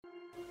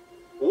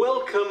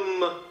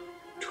Welcome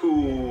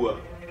to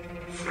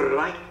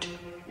Fright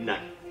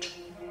Night.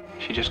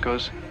 She just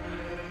goes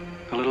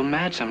a little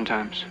mad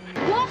sometimes.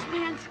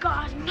 Wolfman's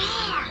got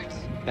nards.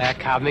 They're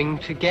coming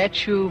to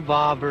get you,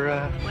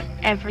 Barbara.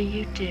 Whatever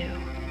you do,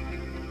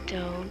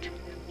 don't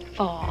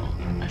fall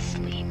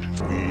asleep.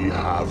 We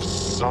have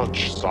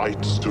such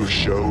sights to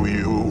show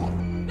you.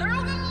 They're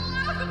all gonna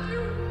laugh at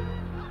you.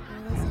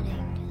 You're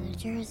listening to the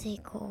Jersey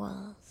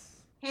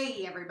Ghouls.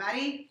 Hey,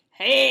 everybody.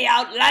 Hey,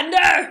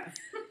 Outlander!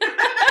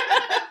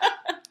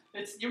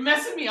 You're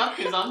messing me up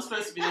because I'm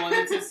supposed to be the one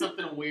that says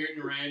something weird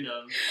and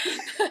random.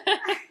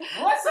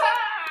 What's up?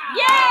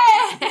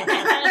 Yeah!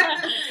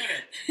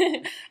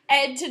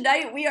 And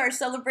tonight we are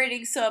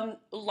celebrating some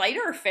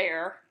lighter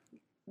fare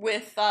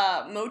with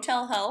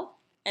Motel Hell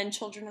and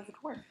Children of the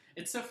Corn.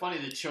 It's so funny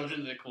that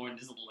Children of the Corn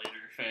is a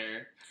later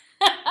fare.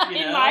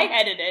 In my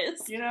head it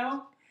is. You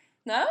know?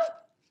 No?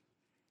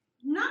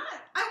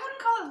 I wouldn't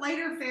call it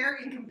lighter fare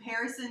in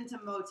comparison to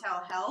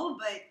Motel Hell,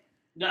 but...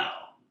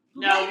 No,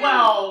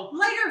 lighter,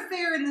 lighter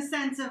fare in the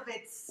sense of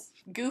it's...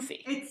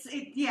 Goofy.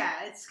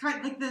 It's kind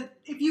of like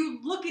if you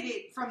look at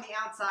it from the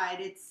outside,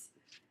 it's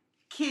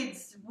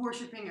kids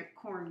worshipping a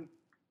corn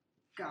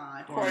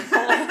god.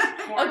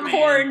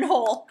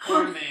 Cornhole.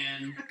 Corn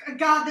man. A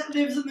god that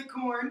lives in the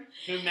corn.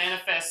 Who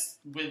manifests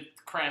with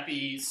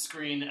crappy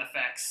screen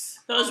effects.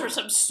 Those were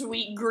some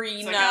sweet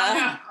green... It's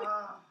like,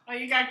 oh,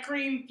 you got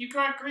green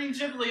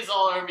gibblies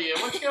all over you.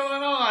 What's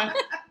going on?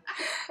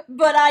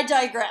 But I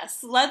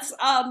digress. Let's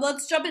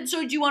jump in.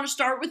 So do you want to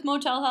start with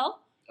Motel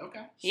Hell?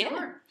 Okay. Yeah.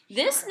 Sure.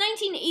 This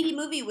 1980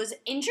 movie was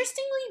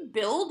interestingly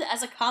billed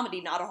as a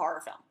comedy, not a horror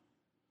film.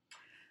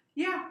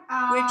 Yeah. Which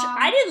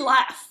I didn't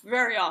laugh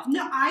very often.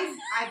 No,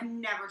 I've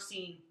never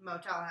seen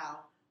Motel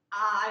Hell.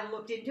 I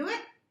looked into it,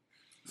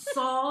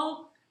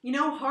 saw,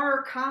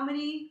 horror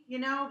comedy,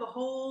 the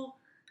whole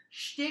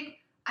shtick.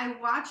 I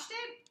watched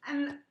it,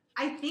 and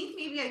I think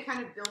maybe I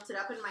kind of built it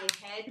up in my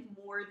head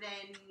more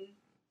than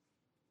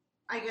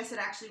I guess it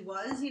actually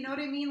was, you know what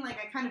I mean? Like,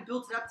 I kind of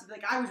built it up to be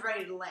like, I was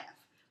ready to laugh.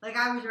 Like,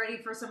 I was ready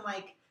for some,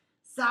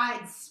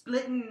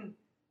 side-splitting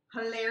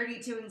hilarity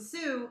to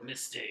ensue.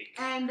 Mistake.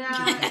 And,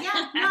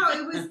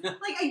 it was,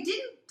 I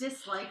didn't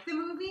dislike the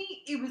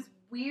movie. It was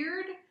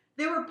weird.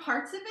 There were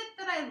parts of it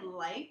that I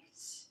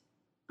liked.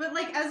 But,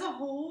 as a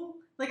whole,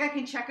 I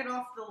can check it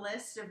off the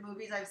list of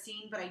movies I've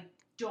seen, but I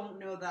don't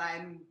know that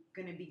I'm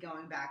going to be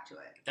going back to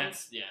it.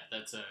 That's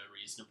a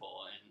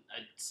reasonable and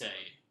I'd say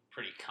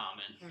pretty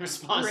common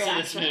response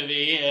reaction to this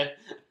movie. Yeah.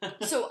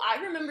 So I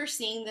remember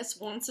seeing this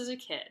once as a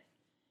kid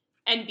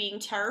and being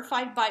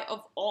terrified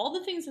of all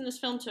the things in this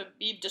film to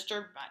be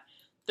disturbed by.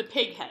 The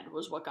pig head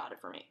was what got it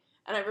for me.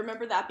 And I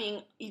remember that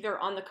being either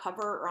on the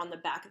cover or on the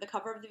back of the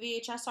cover of the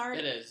VHS art.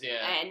 It is,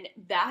 yeah. And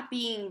that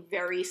being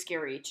very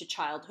scary to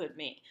childhood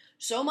me.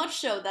 So much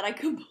so that I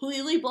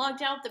completely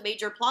blocked out the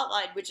major plot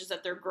line, which is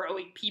that they're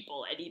growing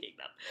people and eating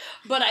them.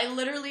 But I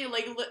literally,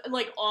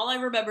 all I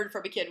remembered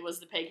from a kid was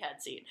the pig head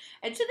scene.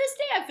 And to this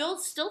day, I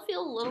still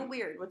feel a little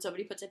weird when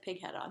somebody puts a pig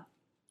head on.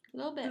 A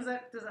little bit. Does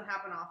that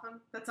happen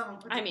often? That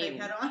someone puts a pig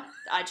head on?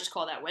 I just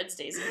call that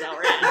Wednesdays in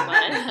Delran,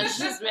 but that's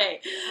just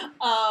me.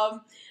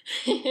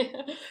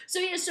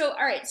 So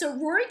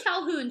Rory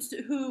Calhoun,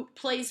 who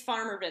plays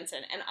Farmer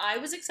Vincent, and I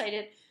was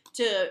excited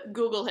to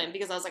Google him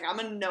because I was like, I'm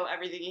going to know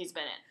everything he's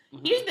been in.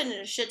 Mm-hmm. He's been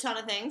in a shit ton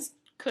of things.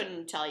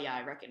 Couldn't tell you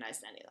I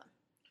recognized any of them.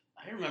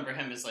 I remember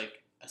him as a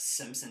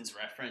Simpsons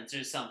reference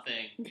or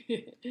something.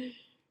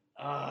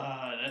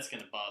 That's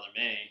going to bother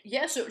me.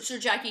 Yeah, so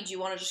Jackie, do you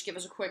want to just give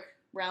us a quick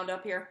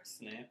roundup here?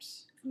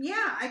 Snaps.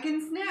 Yeah, I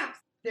can snap.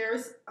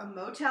 There's a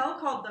motel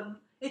called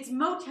it's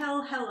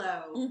Motel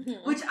Hello,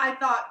 which I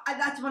thought,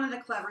 that's one of the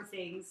clever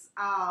things.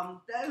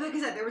 Like I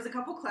said, there was a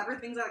couple clever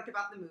things I liked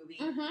about the movie.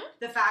 Mm-hmm.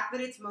 The fact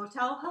that it's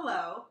Motel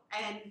Hello,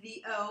 and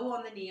the O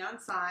on the neon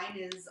sign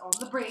is on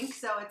the brink,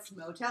 so it's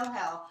Motel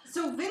Hell.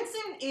 So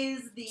Vincent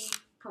is the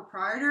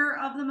proprietor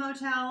of the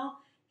motel.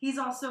 He's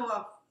also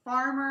a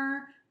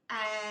farmer,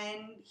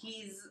 and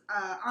he's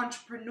an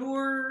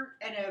entrepreneur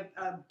and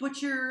a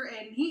butcher,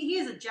 and he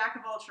is a jack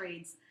of all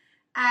trades.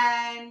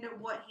 And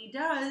what he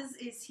does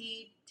is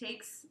he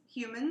takes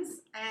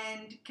humans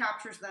and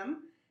captures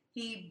them.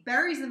 He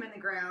buries them in the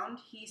ground.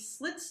 He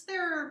slits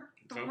their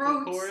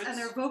throats and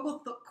their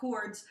vocal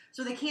cords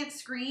so they can't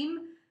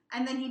scream.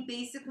 And then he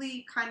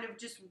basically kind of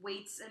just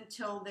waits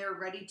until they're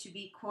ready to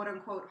be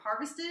quote-unquote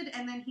harvested.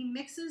 And then he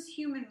mixes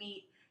human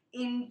meat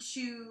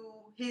into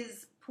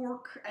his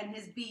pork and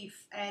his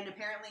beef. And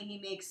apparently he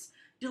makes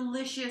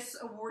delicious,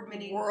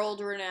 award-winning,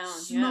 world-renowned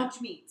smoked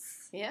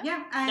meats. Yeah,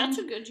 yeah, and that's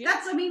a good.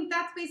 That's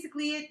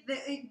basically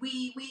it.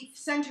 We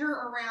center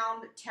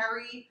around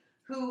Terry,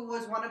 who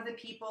was one of the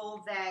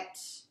people that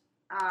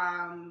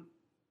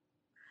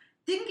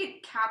didn't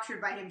get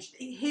captured by him.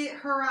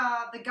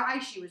 The guy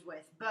she was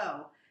with,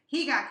 Bo,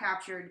 he got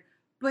captured,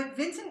 but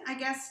Vincent, I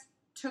guess,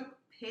 took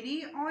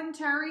pity on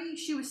Terry.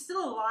 She was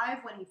still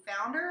alive when he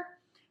found her,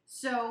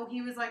 so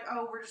he was like,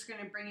 "Oh, we're just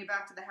gonna bring you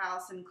back to the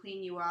house and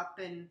clean you up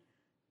and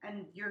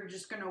and you're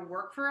just gonna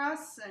work for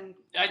us and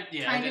I kind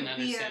didn't of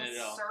be understand it a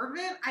at all.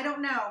 servant. I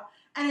don't know.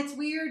 And it's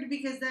weird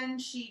because then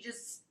she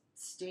just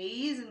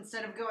stays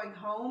instead of going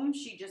home.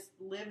 She just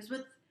lives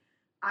with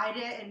Ida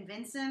and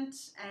Vincent,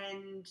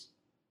 and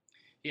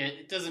Yeah,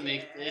 it doesn't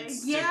make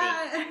it's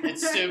yeah. stupid.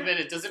 It's stupid.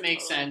 It doesn't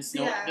make sense.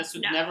 No, Yeah. this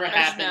would No, never there's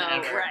happen no-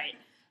 ever. Right.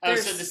 Oh,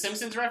 so There's- the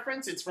Simpsons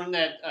reference? It's from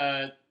that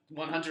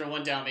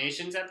 101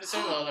 Dalmatians episode,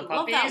 all the Love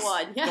puppies. that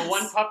one, yes. The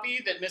one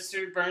puppy that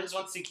Mr. Burns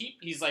wants to keep.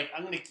 He's like,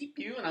 I'm going to keep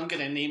you, and I'm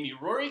going to name you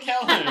Rory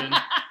Calhoun.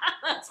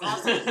 That's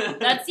awesome.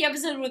 That's the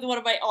episode with one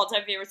of my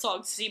all-time favorite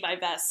songs, "See My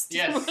Best."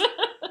 Yes.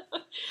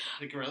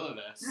 The gorilla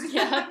vest.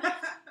 Yeah.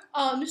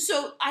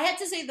 So I had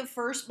to say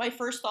my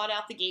first thought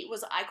out the gate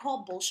was I call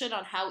bullshit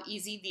on how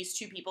easy these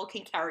two people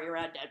can carry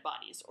around dead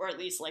bodies, or at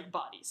least like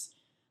bodies.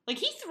 Like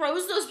he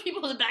throws those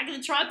people in the back of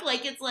the truck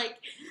like it's like,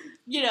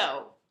 you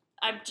know.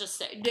 I'm just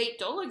saying, Nate,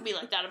 don't look at me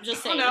like that. I'm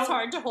just saying no. it's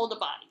hard to hold a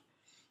body.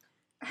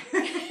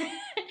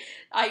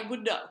 I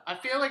would know. I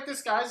feel like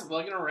this guy's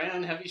lugging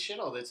around heavy shit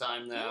all the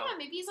time, though. Yeah,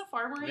 maybe he's a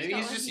farmer. Maybe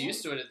he's just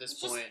used to it at this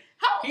It's just- point.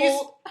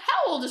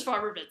 How old is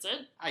Farmer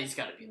Vincent? He's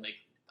got to be like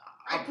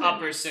I put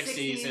upper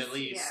 60s, 60s at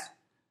least. yeah.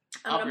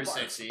 I'm Upper gonna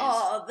barf. 60s.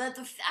 Oh, the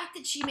fact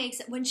that she makes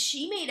it when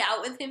she made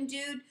out with him,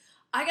 dude.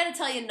 I gotta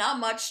tell you, not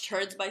much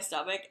turns my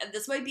stomach, and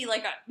this might be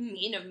like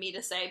mean of me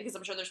to say because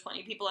I'm sure there's plenty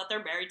of people out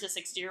there married to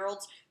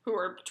 60-year-olds who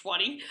are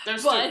 20. They're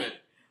but stupid.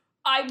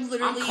 I'm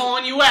literally I'm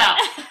calling you out.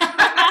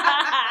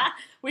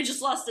 We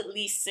just lost at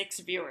least 6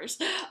 viewers.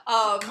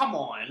 Come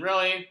on,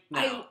 really?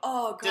 No.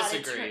 Oh god,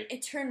 Disagree.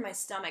 it turned my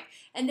stomach.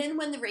 And then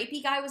when the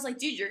rapey guy was like,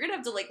 "Dude, you're gonna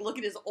have to like look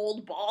at his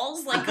old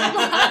balls," like You're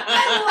like,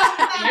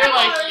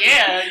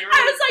 yeah. You're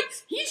I was like,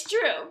 he's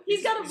true.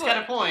 He's got a He's point.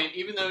 got a point,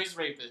 even though he's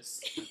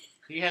rapist.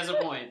 He has a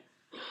point.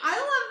 I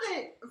love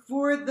that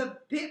for the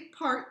bit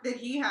part that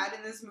he had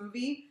in this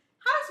movie.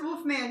 How does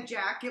Wolfman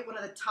Jack get one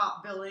of the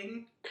top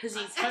billing? Because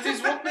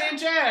he's Wolfman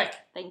Jack.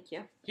 Thank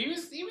you. He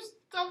was.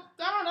 I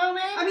don't know,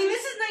 man. I mean,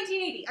 this is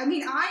 1980. I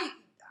mean,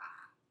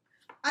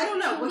 I don't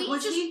know. We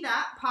Was just- he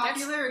that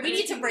popular? We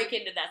need to break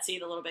into that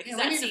scene a little bit because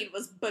Yeah, we that need to- scene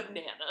was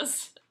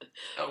bananas.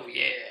 Oh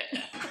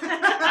yeah.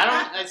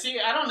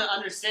 I don't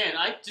understand.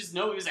 I just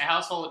know he was a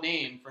household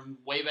name from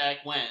way back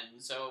when.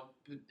 So,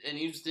 and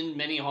he was in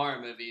many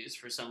horror movies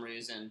for some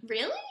reason.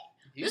 Really?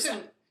 He's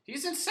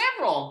in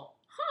several.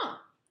 Huh.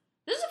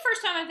 This is the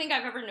first time I think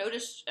I've ever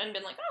noticed and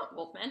been like, oh,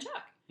 Wolfman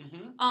Jack.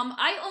 Mm-hmm.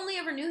 I only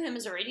ever knew him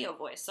as a radio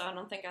voice, so I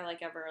don't think I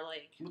ever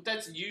But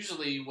that's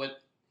usually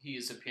what he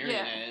is appearing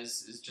Yeah.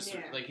 as. Is just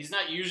Yeah. like he's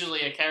not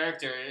usually a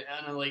character. I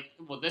don't know, like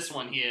this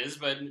one he is,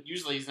 but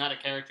usually he's not a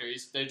character.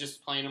 They're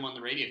just playing him on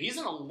the radio. He's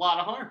in a lot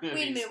of horror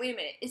movies. Wait a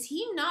minute. Is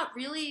he not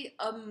really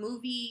a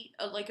movie,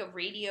 like a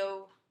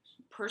radio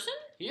person?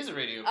 He is a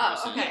radio Oh,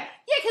 person. okay.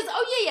 Yeah,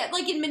 because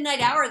like in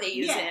Midnight Hour they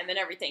use Yeah. him and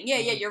everything. Yeah,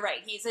 you're right.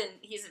 He's in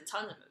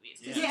tons of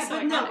movies. 'cause Yeah, he's so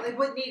but no, iconic. like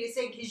what Nate is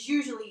saying, he's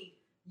usually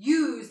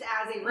used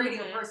as a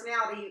radio Mhm.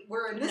 personality,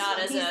 where in this not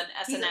one, as he's, an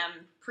he's a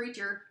S&M.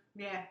 preacher.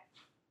 Yeah,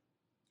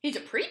 He's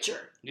a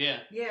preacher. Yeah.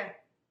 yeah.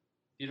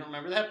 You don't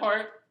remember that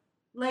part?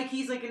 Like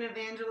he's like an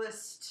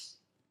evangelist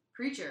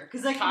preacher.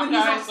 Because like Cop when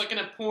he's guy's on, looking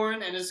at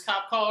porn in his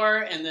cop car,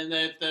 and then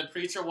the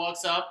preacher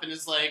walks up and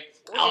is like,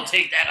 "I'll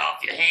take that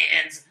off your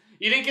hands."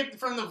 You didn't get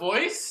from the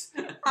voice?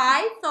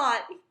 I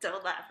thought.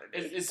 Don't laugh at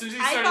me. As soon as he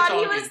I started thought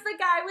talking. he was the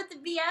guy with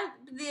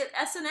the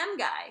S&M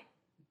guy.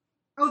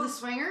 oh, the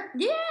swinger.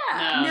 Yeah.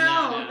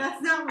 No.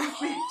 That's not what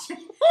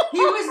he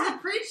was the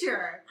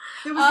preacher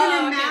that was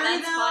going to marry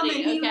that's them,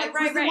 funny. and he Okay, was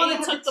right, the right. one He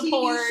that had took the TV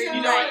porn. show.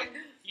 You know Right.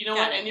 You know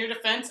Got what? it. In your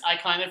defense, I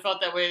kind of felt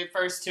that way at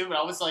first too, but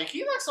I was like,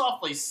 he looks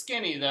awfully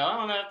skinny though. I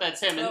don't know if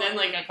that's him. And then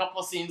like a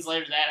couple scenes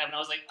later that happened, I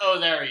was like, oh,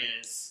 there he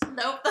is.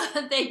 Nope.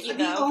 Thank you,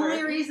 The though.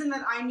 only reason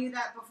that I knew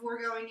that before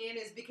going in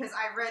is because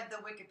I read the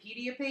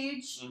Wikipedia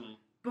page Mm-hmm.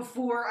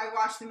 before I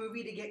watched the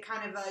movie to get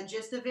kind of a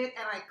gist of it,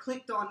 and I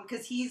clicked on,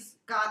 because he's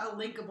got a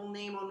linkable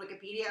name on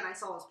Wikipedia, and I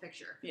saw his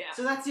picture. Yeah.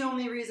 So that's the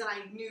only reason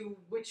I knew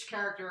which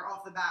character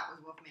off the bat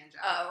was Wolfman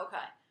Jack. Oh,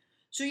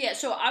 okay.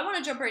 So I want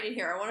to jump right in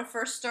here. I want to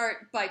first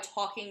start by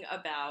talking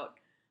about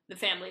the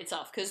family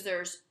itself, because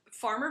there's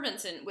Farmer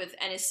Vincent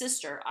and his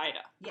sister, Ida.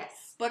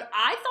 Yes. But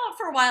I thought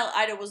for a while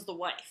Ida was the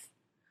wife.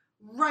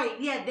 Right,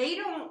 yeah, they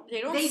don't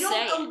They don't say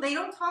it. they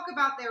don't talk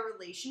about their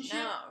relationship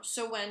No.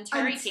 So when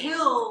Terry came...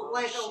 until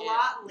like a shit.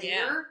 lot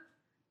Yeah. later.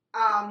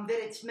 That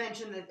it's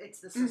mentioned that it's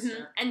the sister.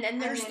 Mhm. And then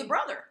there's the then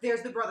brother.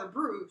 There's the brother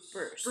Bruce.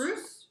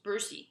 Bruce.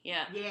 Brucey,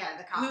 yeah. Yeah,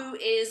 the cop. Who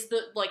is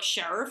the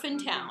sheriff in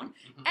Mhm. town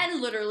Mhm.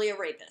 and literally a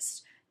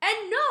rapist.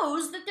 And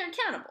knows that they're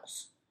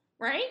cannibals.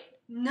 Right?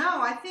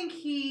 No, I think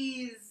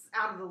he's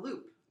out of the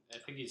loop. I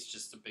think he's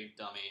just a big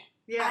dummy.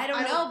 Yeah, I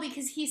don't know,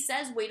 because he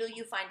says, wait till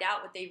you find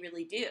out what they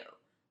really do.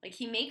 Like,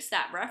 he makes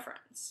that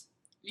reference.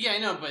 Yeah, I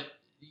know, but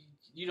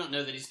you don't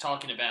know that he's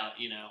talking about,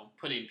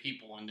 putting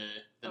people into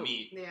the Oh,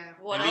 meat. Yeah.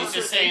 What Maybe else he's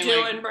are just they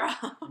saying, doing, bro?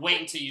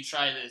 Wait until you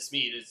try this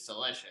meat, it's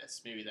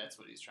delicious. Maybe that's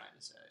what he's trying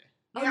to say.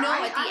 Oh, Yeah, no,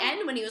 I- at the I-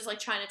 end when he was,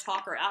 trying to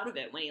talk her out of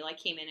it, when he,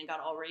 came in and got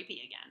all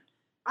rapey again.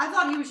 I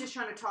thought he was just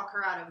trying to talk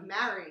her out of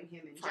marrying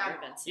him in Farmer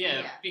general. Vincent.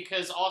 Yeah,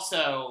 because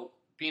also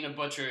being a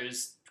butcher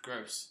is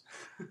gross.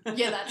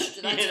 Yeah, that's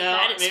You know,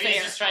 that is maybe fair.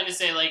 he's just trying to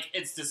say like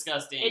it's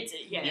disgusting.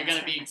 Yeah, You're it's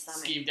gonna be my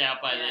stomach. skeeved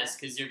out by Yeah. this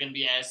because you're gonna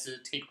be asked to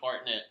take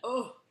part in it.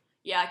 Oh,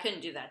 yeah, I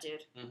couldn't do that,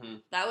 dude. Mm-hmm.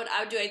 I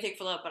would do anything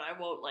for love, but I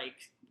won't like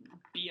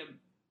be a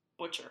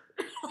butcher.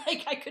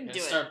 Like I couldn't do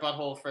it. Start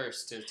butthole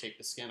first to take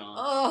the skin off.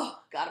 Oh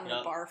God, I'm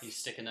Yup, gonna barf. You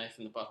stick a knife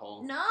in the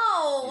butthole. No,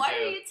 You why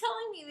do. are you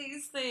telling me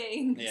these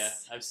things? Yeah,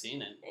 I've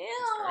seen it. Ew.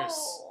 It's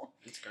gross.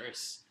 It's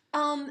gross.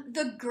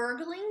 The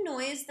gurgling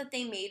noise that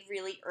they made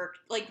really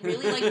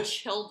really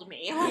chilled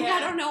me. Like, I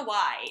don't know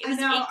why. It I was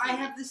know. icky. I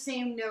have the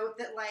same note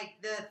that like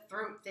the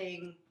throat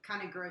thing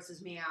kind of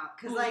grosses me out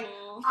because like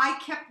Mhm. I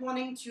kept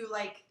wanting to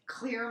like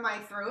clear my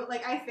throat.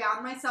 Like I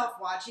found myself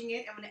watching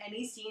it, and when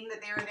any scene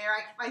that they were there,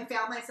 I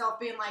found myself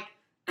being like,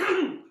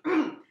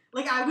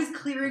 like I was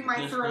clearing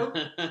my throat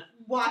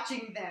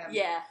watching them.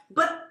 Yeah.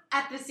 But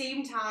at the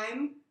same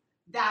time,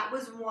 that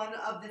was one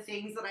of the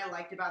things that I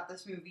liked about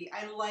this movie.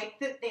 I liked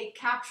that they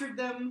captured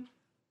them,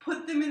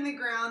 put them in the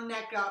ground,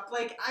 neck up.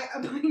 Like,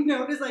 my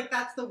note is like,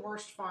 that's the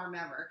worst farm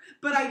ever.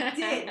 But I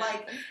did.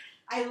 Like,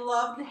 I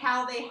loved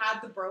how they had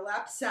the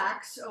burlap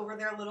sacks over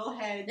their little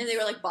heads. And they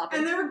were like bopping.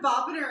 And they were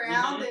bopping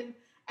around. Mhm.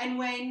 And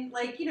when,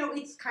 like, you know,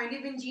 it's kind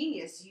of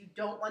ingenious. You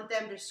don't want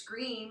them to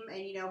scream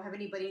and, you know, have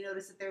anybody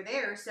notice that they're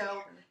there.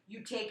 So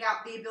you take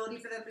out the ability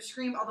for them to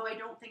scream, although I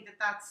don't think that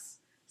that's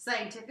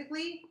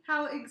scientifically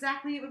how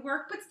exactly it would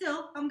work, but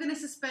still, I'm going to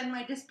suspend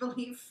my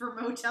disbelief for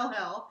Motel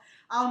Hell.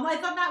 I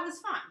thought that was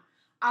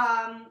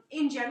fun.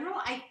 In general,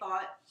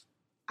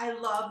 I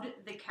loved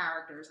the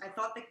characters. I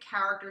thought the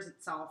characters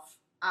itself,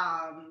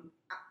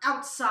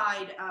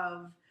 outside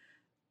of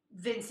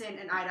Vincent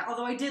and Ida,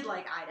 although I did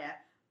like Ida.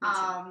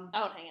 I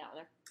would hang out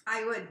with her.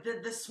 I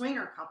would. The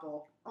swinger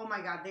couple. Oh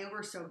my god, they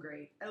were so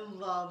great. I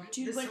loved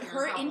Dude, the like swinger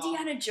her couple.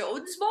 Indiana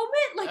Jones moment,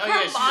 like Oh, her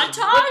yeah, she's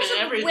montage whipping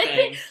of everything.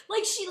 whipping,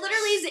 like she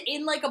literally is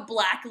in like a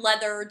black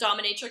leather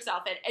dominatrix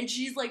outfit, and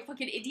she's like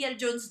fucking Indiana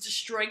Jones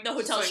destroying the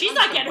hotel. like, She's I'm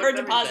not gonna getting her whip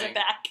deposit everything.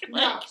 back.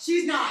 No,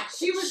 she's not.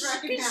 She was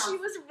wrecking Because house. she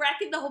was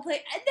wrecking the whole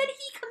place, and then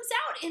he comes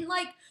out in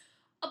like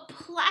a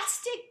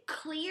plastic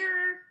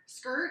clear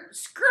Skirt.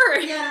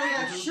 skirt.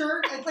 Yeah,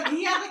 shirt. It's like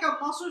he had like a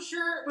muscle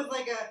shirt with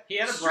like a He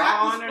had a strapless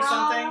bra on or bra.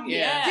 something.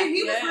 Yeah. Dude,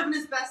 he was Yeah. living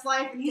his best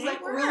life, and he's They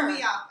like, were. reel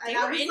me up. And They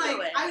I were was into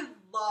like, it. I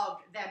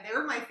loved them. They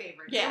were my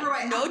favorite. Yeah, They were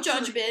my no absolute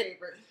judgment.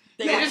 favorite.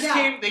 They They Yeah, just yeah.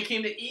 came. They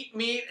came to eat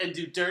meat and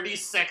do dirty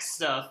sex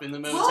stuff in the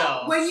motel.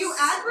 Well, when you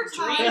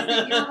advertise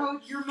Dream. that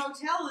your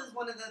motel is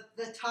one of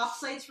the top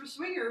sites for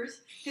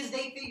swingers, because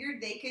they figured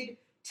they could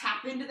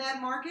tap into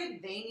that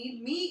market. They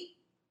need meat.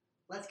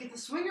 Let's get the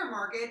swinger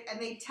market, and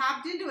they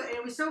tapped into it. And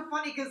it was so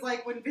funny because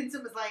like when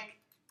Vincent was like,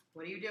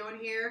 "What are you doing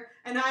here?"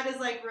 and Ida's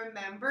like,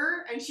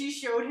 "Remember?" and she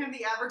showed him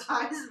the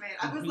advertisement.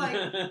 I was like,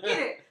 "Get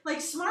it?" Like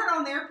smart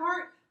on their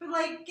part, but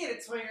like, get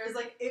it, swingers.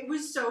 Like it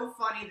was so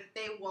funny that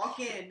they walk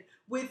in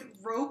with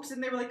ropes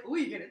and they were like, "Oh,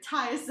 you're gonna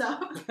tie us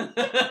up." Loved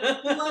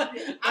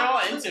it. They're all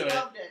Absolutely into it.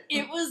 Loved it.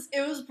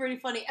 It was pretty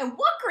funny, and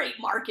what great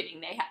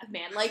marketing they have,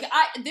 man! Like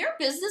their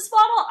business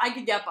model, I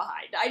could get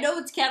behind. I know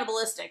it's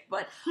cannibalistic,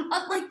 but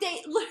like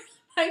they literally.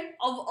 Of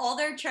all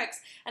their tricks,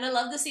 and I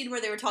love the scene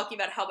where they were talking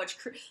about how much,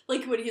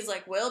 like when he's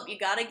like, "Well, you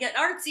gotta get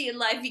artsy in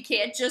life. You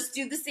can't just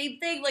do the same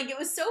thing." Like it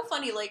was so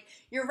funny. Like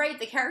you're right,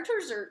 the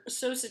characters are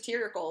so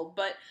satirical,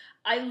 but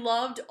I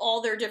loved all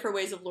their different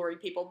ways of luring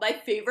people. My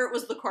favorite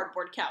was the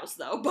cardboard cows,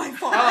 though, by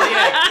far. Oh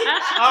yeah.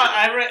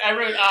 I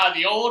wrote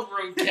the old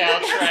road cow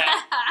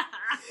trap.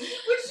 Which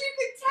you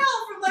could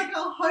tell from like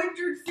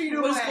 100 feet It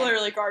away. was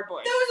clearly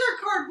cardboard. Those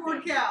are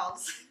cardboard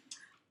cows.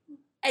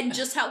 And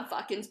just how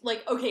fucking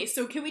like okay,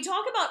 so can we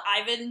talk about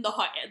Ivan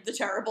the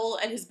Terrible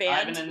and his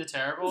band? Ivan and the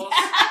Terribles.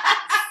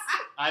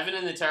 Ivan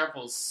and the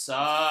Terribles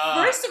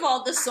suck. First of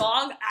all, the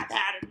song I've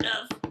had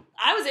enough.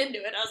 I was into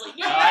it. I was like,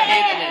 yeah. Oh, I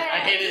hated it. I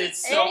hated it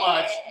so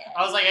much.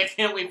 I was like, I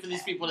can't wait for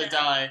these people to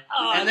die.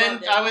 Oh, And then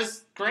loved it. I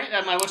was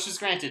my wish was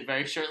granted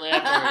very shortly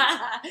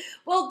afterwards.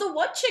 Well, the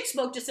one chick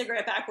smoked a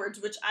cigarette backwards,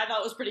 which I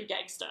thought was pretty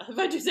gangsta, if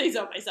I do say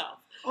so myself.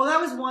 Well, that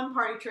was one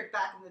party trick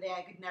back in the day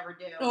I could never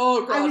do.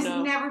 Oh, I was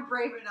no. never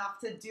brave enough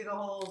to do the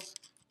whole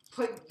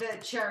put the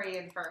cherry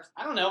in first.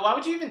 I don't know. Why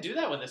would you even do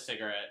that with a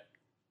cigarette?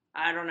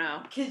 I don't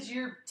know. Because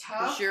you're tough.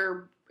 Because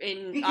you're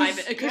in Because-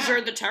 Ivan. Because yeah.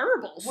 you're the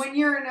Terribles. When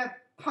you're in a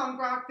punk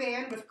rock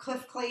band with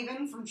Cliff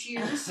Clavin from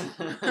Cheers.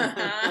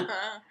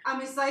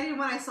 I'm excited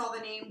when I saw the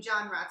name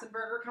John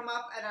Ratzenberger come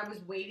up, and I was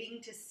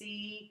waiting to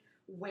see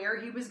where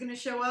he was going to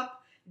show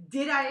up.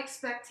 Did I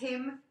expect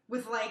him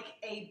with like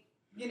a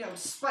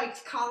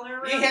spiked collar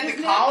around He had his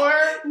the neck? collar,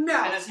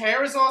 No. and his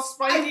hair was all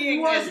spiky I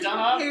and wasn't done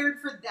up. prepared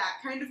for that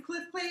kind of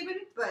Cliff Clavin,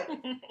 but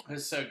It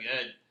was so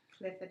good.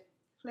 Cliff It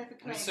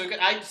was Clavin. so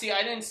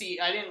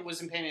good.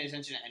 Wasn't paying any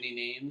attention to any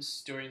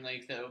names during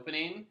like the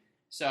opening,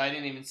 so I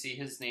didn't even see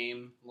his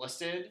name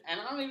listed, and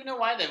I don't even know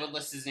why they would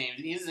list his name.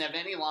 He doesn't have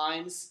any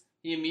lines.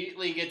 He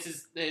immediately gets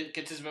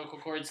his vocal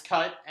cords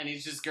cut, and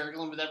he's just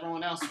gurgling with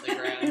everyone else in the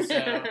ground.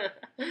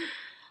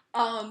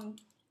 So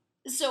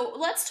So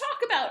let's talk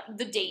about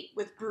the date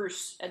with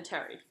Bruce and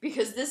Terry,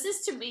 because this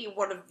is to me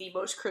one of the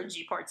most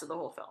cringy parts of the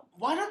whole film.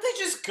 why don't they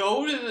just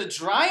go to the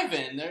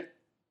drive-in?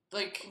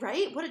 Like,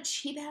 right? What a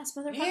cheap ass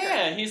motherfucker.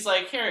 yeah, he's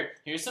like,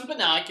 here's some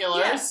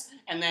binoculars,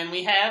 and then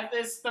we have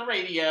the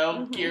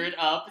radio geared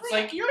up. It's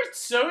like, you're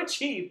so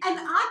cheap. And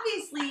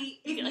obviously,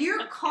 if You're like, you're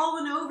okay.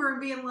 calling over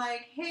and being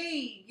like,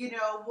 hey, you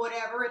know,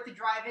 whatever, at the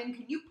drive-in,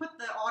 can you put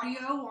the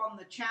audio on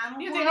the channel?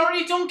 Yeah, for they me?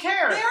 already don't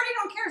care. They already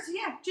don't care, so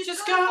yeah, just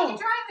Just go go. to the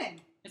drive-in.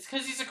 It's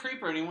because he's a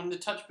creeper and he wanted to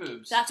touch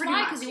boobs. That's Pretty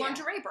why, much, because he wanted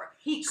to rape her.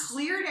 He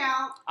cleared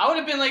out. I would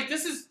have been like,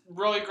 this is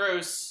really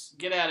gross.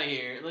 Get out of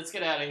here. Let's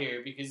get out of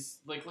here. Because,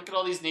 like, look at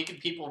all these naked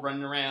people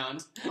running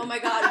around. Oh my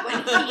god,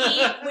 when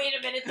he... Wait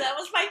a minute, that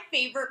was my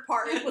favorite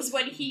part, was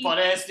when he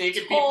Butt-ass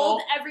naked told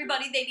people.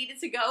 everybody they needed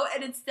to go,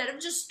 and instead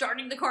of just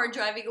starting the car and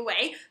driving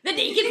away, the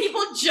naked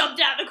people jumped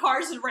out of the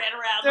cars and ran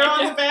around. They're like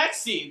on the back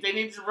seat. They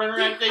need to run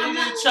around. They need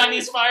a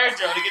Chinese fire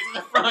drill to get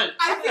to the front.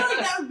 I feel like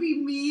that would be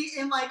me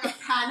in like a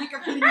panic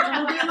of hitting the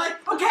door, being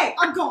like, okay,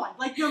 I'm going.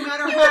 Like no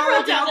matter You how would I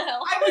run down go, the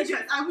hill.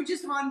 I would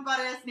just run butt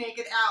ass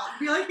naked out.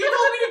 Be like, he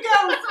told me to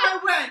go, so I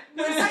went.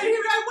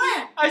 I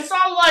went. I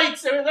saw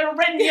lights. They were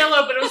red and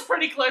yellow, but it was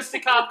pretty close to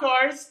cop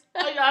cars.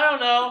 I don't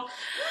know.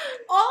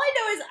 All I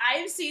know is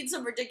I've seen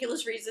some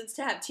ridiculous reasons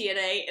to have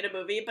TNA in a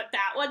movie, but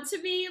that one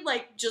to me,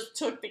 like, just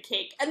took the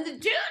cake. And the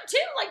dude, too,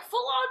 like, full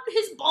on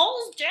his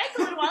balls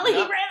jangling while he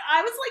Yep. ran.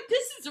 I was like,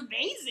 this is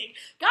amazing.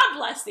 God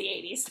bless the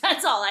 80s.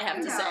 That's all I have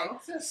to No. say.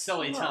 It's a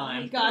silly Oh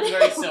time. my God.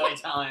 Very silly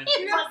time. It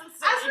You know, was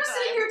a as silly we're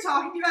sitting time. here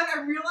talking about it,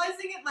 I'm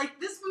realizing it, like,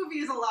 this movie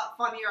is a lot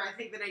funnier, I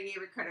think, than I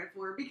gave it credit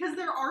for, because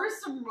there are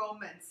some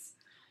moments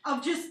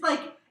of just, like,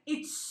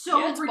 it's so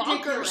Yeah, it's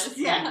ridiculous. bonkers.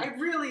 Yeah, Yeah. it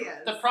really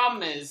is. The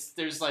problem is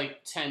there's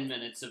like 10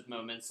 minutes of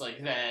moments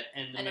like that,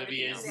 and the And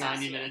movie everything is else,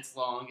 90 yeah. minutes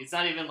long. It's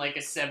not even like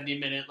a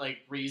 70-minute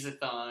like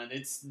reasathon.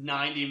 It's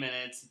 90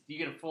 minutes. You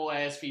get a full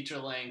ass feature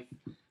length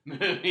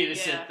movie to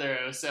sit Yeah.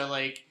 through. So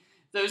like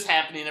those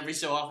happening every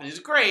so often is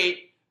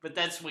great, but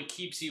that's what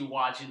keeps you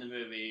watching the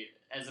movie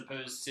as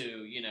opposed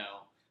to, you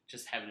know,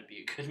 just having it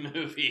be a good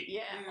movie.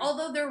 Yeah. Yeah.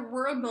 Although there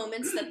were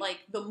moments that,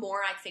 like, the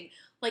more I think,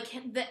 like,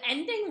 the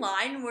ending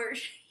line where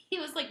he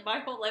was like, my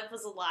whole life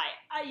was a lie.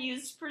 I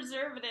used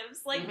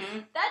preservatives. Like,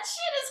 Mhm. that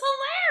shit is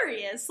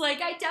hilarious.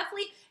 Like, I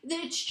definitely,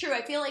 it's true.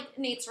 I feel like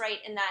Nate's right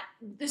in that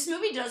this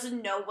movie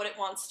doesn't know what it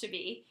wants to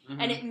be,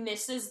 Mhm. and it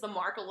misses the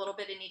mark a little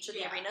bit in each of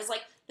the Yeah. arenas.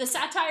 Like, the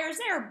satire is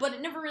there, but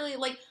it never really,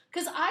 like,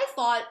 because I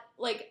thought,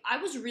 like, I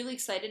was really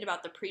excited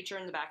about the preacher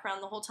in the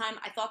background the whole time.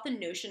 I thought the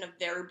notion of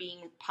their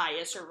being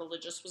pious or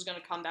religious was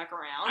going to come back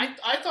around.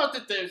 I thought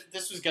that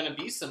this was gonna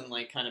be some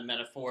like kind of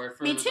metaphor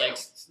for Me too.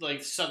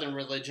 like Southern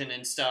religion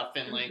and stuff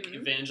and like Mhm.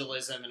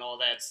 evangelism and all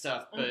that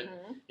stuff. But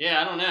Mhm.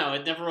 yeah, I don't know.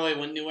 It never really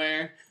went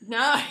anywhere.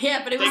 No,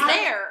 yeah, but it was I-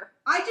 there.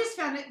 I just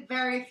found it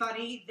very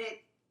funny that,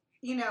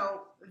 you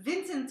know,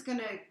 Vincent's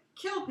gonna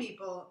kill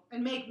people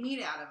and make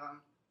meat out of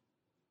them.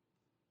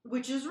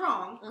 Which is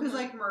wrong, because, Mhm.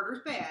 like,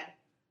 murder's bad.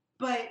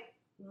 But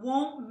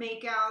won't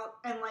make out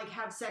and, like,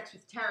 have sex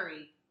with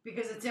Terry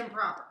because it's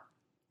improper.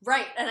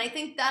 Right, and I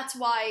think that's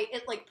why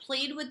it, like,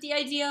 played with the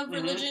idea of Mhm.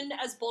 religion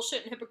as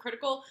bullshit and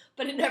hypocritical,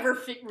 but it never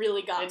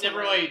really got It to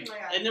never it. really,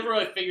 Yeah. it never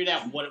really figured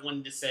out what it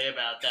wanted to say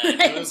about that.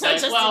 Right, It was so like,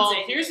 just well,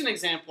 insane. here's an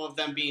example of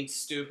them being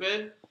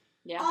stupid.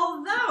 Yeah.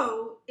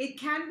 Although, it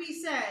can be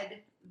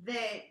said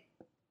that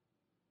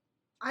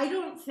I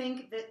don't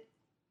think that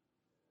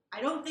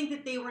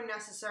they were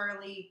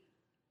necessarily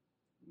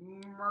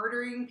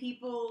murdering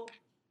people.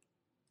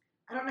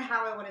 I don't know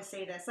how I want to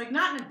say this. Like,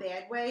 not in a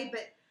bad way,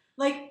 but,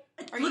 like,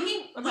 Are looking,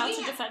 you about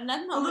looking to at, defend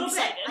them? a I'm little bit.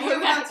 excited. I am Okay.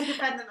 about to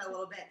defend them a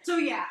little bit. So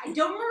yeah, I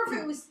don't remember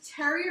if it was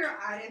Terry or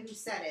Ida who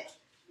said it,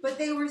 but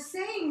they were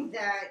saying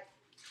that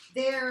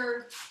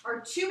there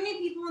are too many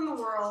people in the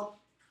world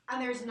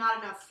and there's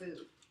not enough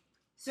food.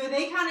 So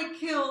they kind of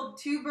killed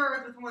two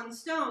birds with one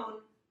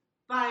stone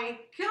by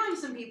killing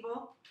some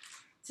people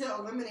to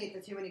eliminate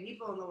the too many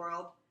people in the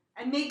world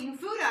and making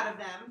food out of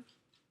them,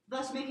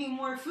 thus making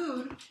more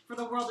food for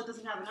the world that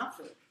doesn't have enough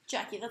food.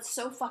 Jackie, that's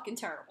so fucking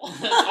terrible.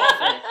 That's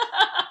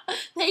awful.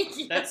 Thank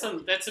you. That's some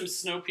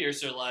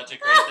Snowpiercer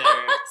logic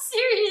right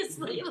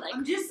Seriously, like,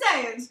 I'm just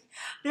saying,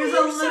 there's a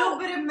You're little so-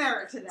 bit of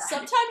merit to that.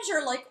 sometimes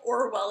your, like,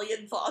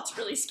 Orwellian thoughts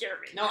really scare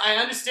me. there. No, I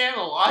understand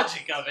the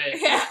logic of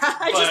it. Yeah,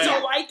 I just But-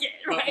 don't like it,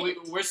 But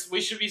right?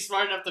 we should be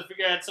smart enough to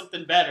figure out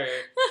something better.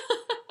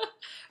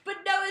 But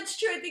no, it's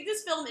true. I think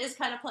this film is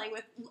kind of playing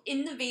with,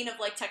 in the vein of,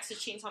 like, Texas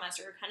Chainsaw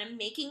Massacre, kind of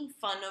making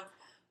fun of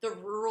the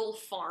rural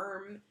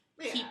farm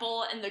Yeah.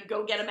 people and the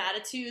go-get-em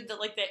attitude that,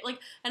 like, they, like,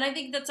 and I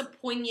think that's a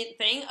poignant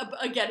thing.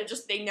 Again, it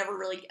just, they never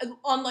really,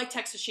 unlike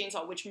Texas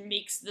Chainsaw, which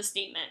makes the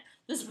statement,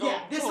 this film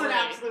Yeah, this one totally-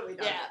 absolutely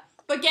does. Yeah.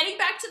 But getting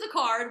back to the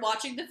car and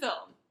watching the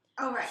film,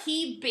 Oh, right.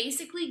 he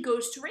basically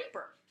goes to rape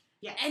her.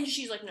 Yes. And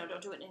she's like, no,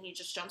 don't do it. And he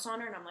just jumps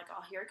on her, and I'm like,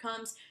 oh, here it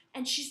comes.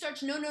 And she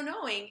starts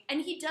knowing,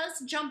 and he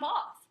does jump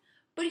off.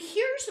 But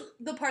here's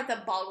the part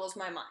that boggles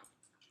my mind.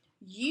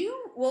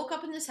 You woke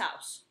up in this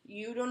house.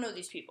 You don't know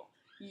these people.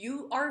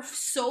 You are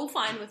so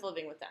fine with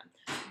living with them.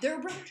 Their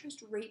brother tries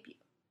to rape you.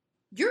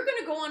 You're going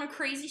to go on a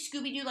crazy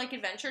Scooby-Doo-like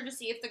adventure to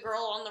see if the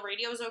girl on the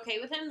radio is okay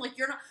with him? Like,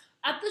 you're not...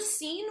 At the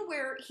scene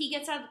where he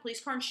gets out of the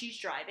police car and she's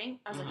driving,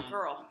 I was like, Mhm.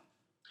 girl,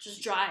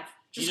 just drive.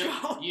 Just You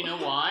know, go. you know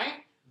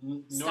why?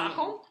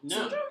 Stockholm No,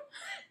 syndrome?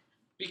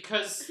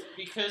 because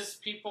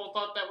people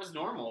thought that was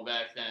normal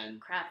back then.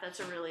 Crap, that's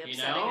a really You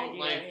upsetting know, idea.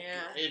 like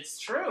Yeah. it's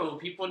true.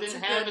 People It's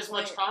didn't a have good as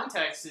much point.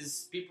 context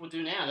as people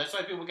do now. That's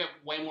why people get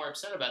way more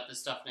upset about this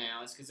stuff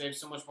now. It's because they have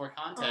so much more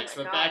context. Oh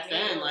my But God, back yeah,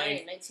 then, you're like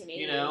right, 1980,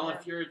 you know, yeah.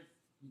 if you're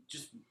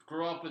just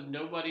grew up with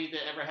nobody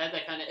that ever had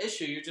that kind of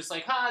issue, you're just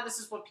like, this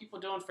is what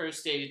people do on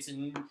first dates,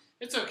 and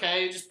it's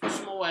okay. Just push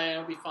them away,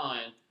 it'll be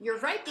fine. You're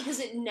right, because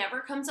it never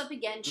comes up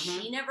again.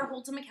 Mhm. She never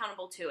holds him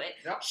accountable to it.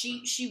 Yep.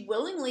 She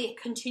willingly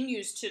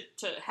continues to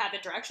have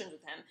interactions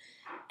with him.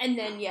 And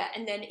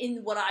then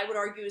in what I would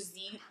argue is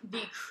the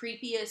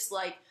creepiest,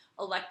 like,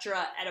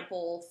 Electra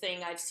Oedipal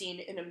thing I've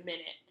seen in a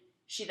minute.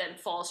 She then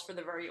falls for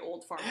the very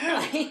old farmer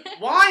guy.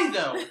 Why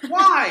though?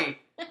 Why?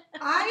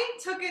 I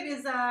took it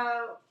as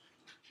a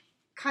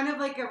kind of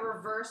like a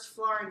reverse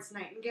Florence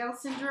Nightingale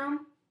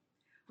syndrome,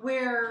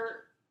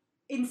 where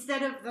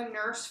instead of the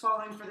nurse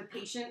falling for the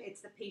patient,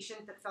 it's the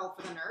patient that fell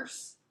for the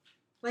nurse.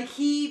 Like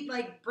he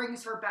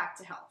brings her back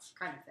to health,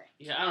 kind of thing.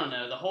 Yeah, I don't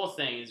know. The whole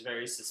thing is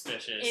very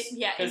suspicious.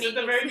 Because at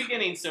the it's- very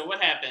beginning, so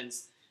what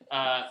happens?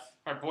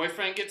 Her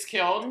boyfriend gets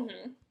killed,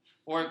 Mhm.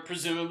 or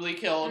presumably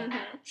killed.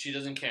 Mhm. She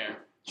doesn't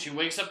care. She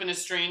wakes up in a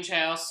strange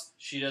house.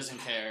 She doesn't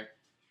care.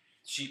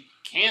 She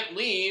can't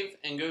leave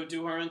and go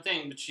do her own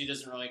thing, but she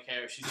doesn't really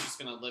care. She's just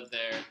going to live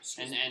there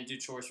and do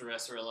chores for the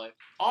rest of her life.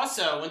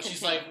 Also, when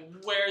she's like,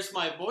 where's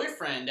my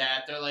boyfriend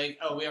at? They're like,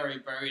 oh, we already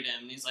buried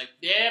him. And he's like,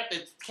 yep,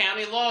 it's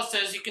county law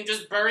says you can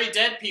just bury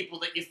dead people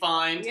that you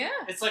find. Yeah.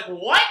 It's like,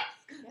 what?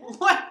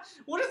 Yeah.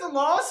 What are the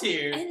laws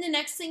here? And the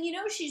next thing you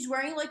know, she's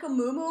wearing like a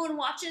muumuu and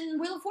watching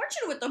Wheel of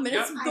Fortune with them. And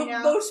Yep. it's I the know.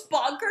 most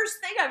bonkers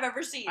thing I've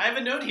ever seen. I have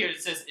a note here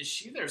that says, is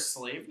she their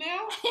slave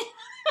now?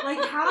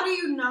 Like, how do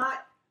you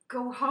not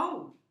go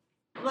home?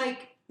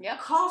 Like, Yep.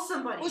 call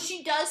somebody. Well,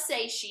 she does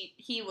say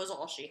he was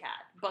all she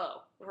had,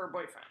 Bo, her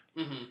boyfriend.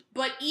 Mm-hmm.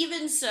 But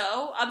even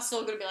so, I'm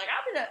still gonna be like,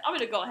 I'm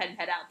gonna go ahead and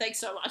head out. Thanks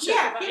so much,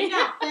 yeah, everybody.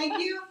 no, thank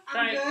you.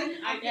 I'm Right.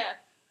 good. Yeah.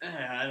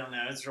 I don't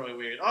know. It's really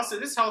weird. Also,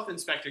 this health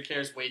inspector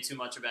cares way too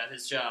much about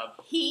his job.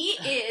 He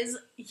is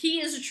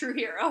a true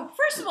hero.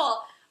 First of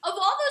all, of all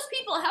those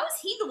people, how is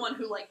he the one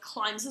who like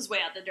climbs his way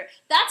out the door?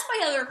 That's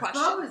my other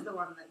question. Bo is the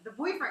one that the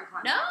boyfriend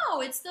climbed. out. No,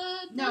 it's the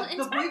No, the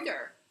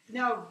inspector.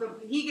 No,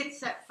 he gets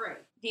set free.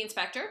 The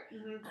inspector?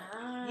 Mhm.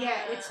 Ah.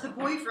 Yeah, it's the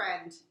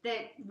boyfriend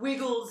that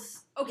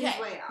wiggles Okay, his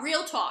way out.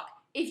 real talk.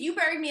 If you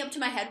buried me up to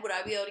my head, would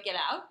I be able to get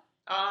out?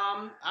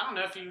 I don't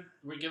know if you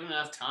were given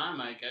enough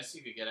time. I guess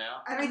you could get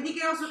out. And I think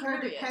it also kind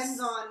of Curious. depends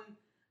on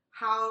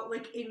how,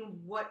 like, in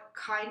what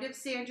kind of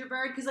sand you're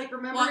buried. Because, like,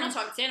 remember... Well, I'm not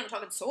talking sand, I'm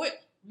talking soil.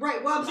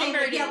 Right, well, I'm I'm saying,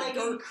 buried like, in yeah, like,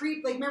 dirt. in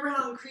Creep... Like, remember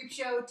how in Creep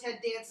Show, Ted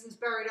Danson's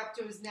buried up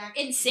to his neck?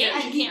 In sand,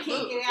 And you he can't can't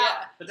move. get out.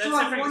 Yeah. But that's So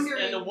I'm different, 'cause-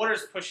 wondering- and the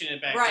water's pushing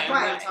it back Right, down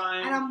all right. the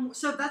time. And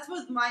so that's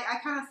what I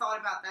kind of thought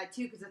about that,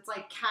 too, because it's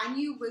like, can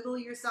you wiggle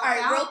yourself All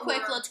right, out? real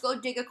quick, or- let's go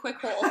dig a quick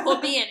hole.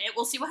 Put me in it.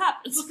 We'll see what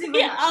happens. We'll see what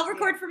yeah, happens, I'll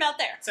record from out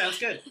there. Sounds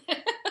good.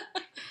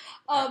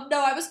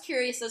 No, I was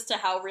curious as to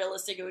how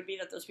realistic it would be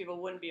that those people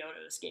wouldn't be able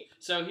to escape.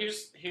 So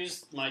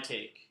here's my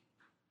take.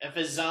 If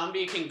a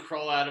zombie can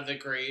crawl out of the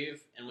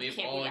grave, and we've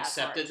Can't be all that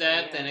accepted far,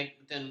 that, yeah.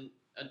 then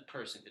a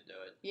person could do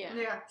it. Yeah.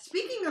 Yeah.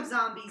 Speaking of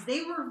zombies,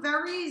 they were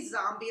very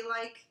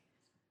zombie-like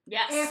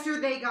Yes. after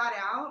they got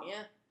out.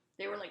 Yeah.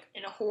 They were like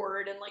in a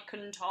horde and like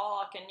couldn't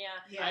talk and yeah.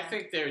 Yeah. I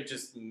think they're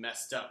just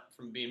messed up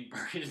from being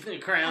buried in the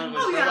ground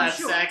with Oh, yeah, I'm burlap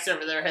sure. sacks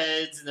over their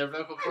heads and their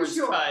vocal cords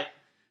sure. cut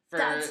for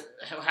That's-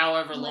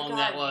 however Oh my long God,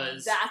 that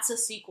was. That's a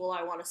sequel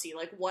I want to see.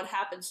 Like, what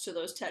happens to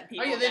those 10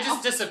 people? Oh yeah, they now?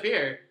 just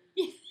disappear.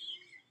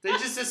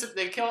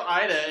 They kill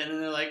Ida and then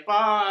they're like,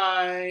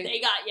 bye. They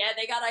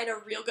got Ida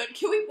real good.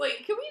 Can we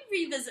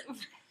revisit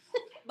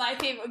my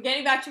favorite?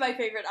 Getting back to my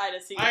favorite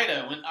Ida scene.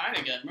 Ida, when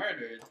Ida got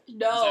murdered. Is that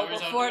No, what we're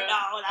before talking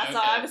about? no, that's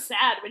Okay. how I was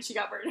sad when she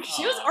got murdered.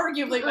 She was Aw.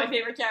 arguably my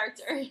favorite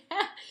character.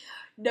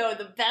 No,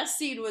 the best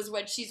scene was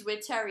when she's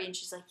with Terry and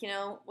she's like, you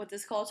know what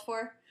this calls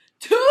for?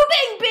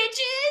 Tubing,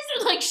 bitches!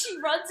 And like she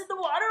runs in the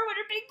water with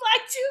her big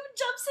black tube and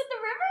jumps in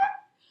the river.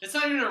 It's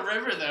not even a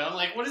river though. I'm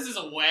like, what is this,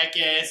 a whack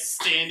ass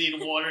standing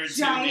water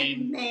Giant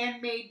tubing?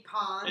 man-made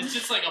pond. It's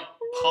just like a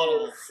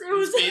puddle. It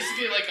was- It's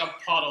basically like a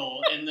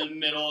puddle in the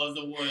middle of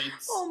the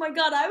woods. Oh my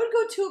god, I would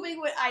go tubing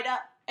with Ida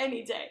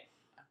any day.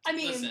 I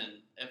mean,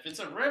 Listen, if it's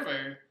a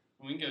river,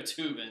 we can go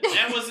tubing.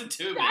 That wasn't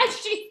tubing.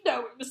 actually,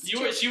 no, it was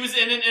tubing. She was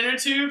in an inner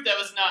tube. That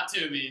was not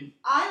tubing.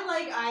 I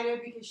like Ida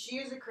because she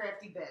is a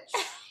crafty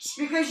bitch.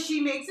 Because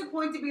she makes a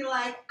point to be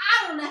like,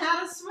 I don't know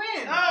how to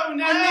swim. Oh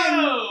no! And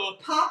then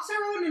pops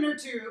her own inner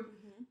tube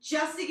Mhm.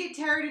 just to get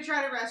Terry to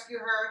try to rescue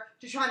her,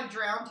 to try to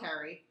drown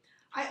Terry.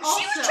 I also,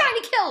 She was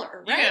trying to kill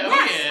her, right? Yeah,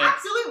 Yes, yeah.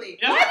 absolutely.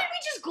 Yeah. Why did we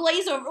just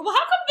glaze over? Well,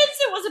 how come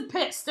Vincent wasn't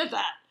pissed at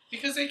that?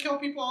 Because they kill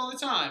people all the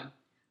time.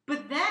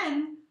 But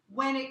then,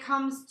 when it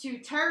comes to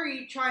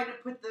Terry trying to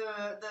put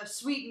the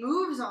sweet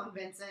moves on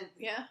Vincent,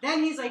 Yeah.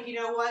 then he's like, you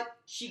know what?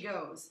 She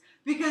goes.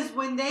 Because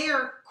when they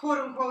are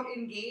quote-unquote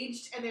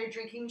engaged and they're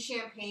drinking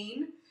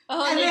champagne,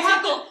 Oh, And they they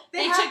have tickle. they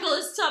They have tickle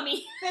his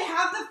tummy. they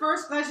have the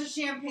first glass of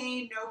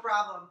champagne, no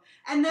problem.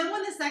 And then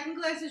when the second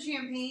glass of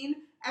champagne,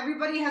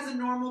 everybody has a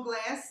normal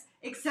glass,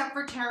 except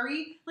for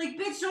Terry. Like,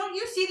 bitch, don't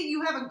you see that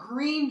you have a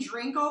green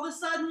drink all of a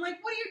sudden?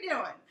 Like, what are you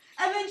doing?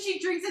 And then she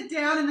drinks it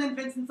down, and then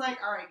Vincent's like,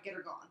 all right, get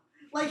her gone.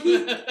 Like,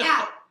 he's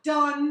out,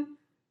 done.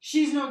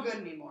 She's no good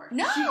anymore.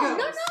 No, She goes.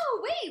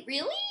 wait,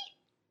 really?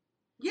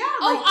 Yeah.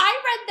 Oh, Like,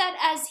 I read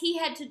that as he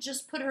had to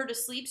just put her to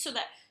sleep so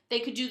that they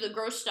could do the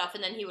gross stuff,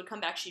 and then he would come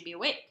back, she'd be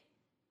awake.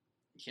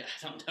 Yeah,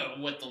 I don't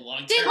know what the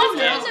long-term They left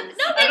her in plans.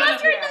 the... No, they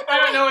left her in the... I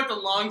don't know what the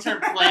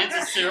long-term plans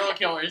of serial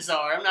killers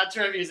are. I'm not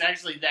sure if he was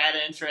actually that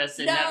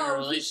interested in having a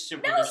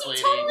relationship with this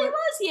lady. No, he totally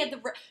was. He had the...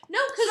 No,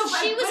 because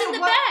she was in the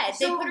bed.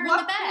 They put her in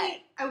the bed.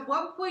 At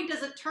what point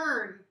does it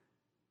turn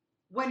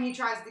when he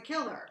tries to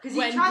kill her? Because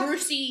When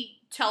Brucey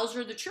tells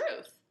her the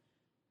truth.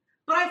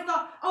 But I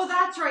thought, oh,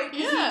 that's right,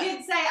 because Yeah. he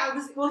did say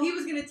he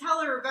was going to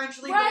tell her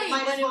eventually, Right, but it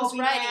might when as it well was be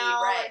ready,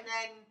 now, right. and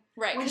then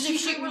Right, when 'cause she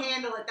if she couldn't were-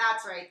 handle it,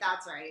 that's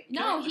right.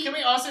 No, Can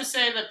we also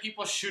say that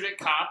people shoot at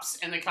cops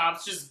and the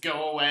cops just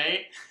go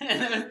away?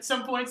 And then at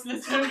some points in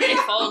this movie,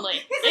 If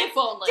only. If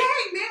only.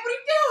 Dang, man, what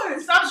are you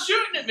doing? stop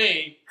shooting at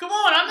me! Come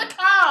on, I'm the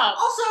cop.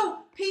 Also,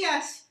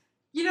 P.S.,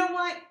 you know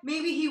what?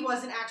 Maybe he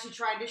wasn't actually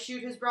trying to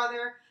shoot his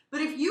brother, but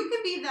if you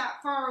can be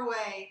that far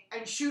away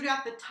and shoot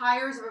out the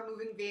tires of a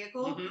moving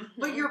vehicle,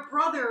 but your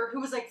brother, who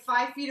was like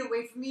 5 feet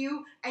away from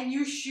you, and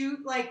you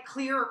shoot like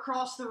clear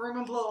across the room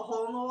and blow a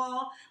hole in the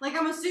wall, like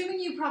I'm assuming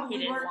you He probably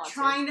didn't weren't want to.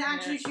 trying to Yeah.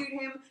 actually shoot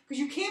him, because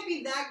you can't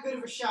be that good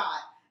of a shot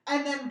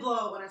and then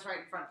blow when it's right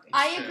in front of you.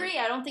 I agree.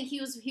 I don't think he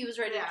was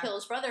ready Yeah. to kill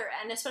his brother,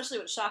 and especially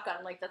with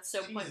shotgun, like that's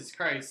so Jesus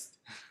Christ.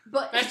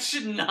 But That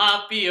should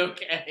not be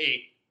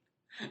okay.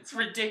 It's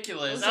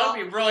ridiculous. It's I all-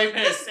 would be really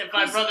pissed if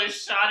my brother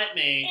shot at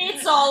me.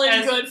 It's all in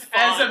as, good as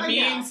fun. a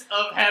means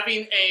of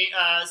having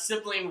a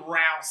sibling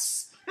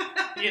rouse.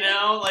 You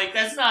know, like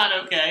that's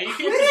not okay. You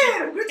can't just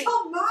Quit! Quit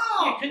telling Mom!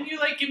 Yeah, couldn't you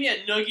like give me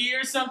a noogie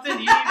or something? You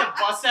need to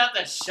bust out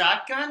the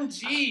shotgun?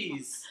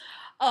 Jeez.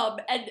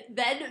 And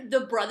then the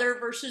brother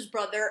versus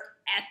brother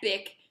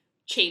epic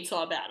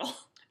chainsaw battle.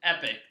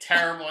 Epic,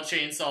 terrible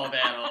chainsaw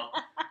battle.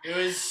 It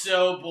was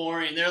so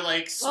boring. They're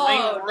like swing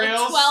Oh, like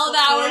real 12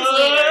 hours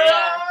later,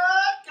 yeah.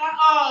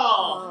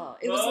 Oh,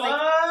 It was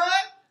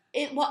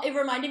like what? it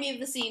reminded me of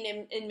the scene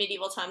in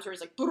medieval times where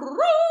he's like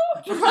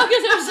because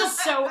it was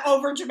just so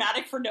over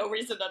dramatic for no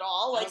reason at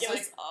all. Like was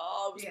it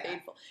was yeah.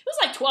 painful. It was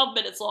like 12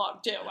 minutes long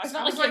too. I I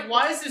felt was like,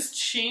 why is this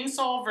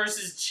chainsaw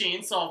versus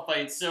chainsaw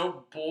fight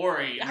so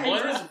boring?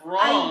 What is I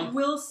wrong?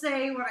 will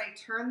say when I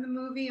turned the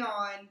movie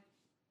on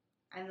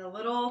and the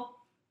little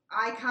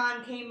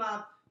icon came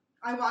up,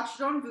 I watched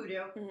it on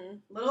Vudu. Mhm.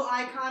 Little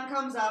icon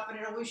comes up and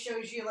it always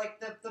shows you like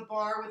the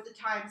bar with the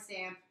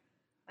timestamp.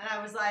 And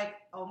I was like,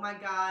 oh my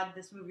god,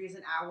 this movie is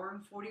an hour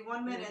and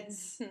 41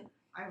 minutes.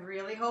 I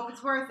really hope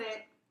it's worth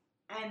it.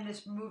 And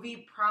this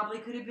movie probably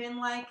could have been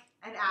like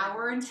an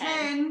hour and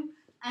 10.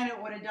 And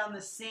it would have done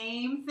the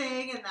same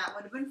thing, and that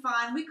would have been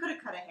fine. We could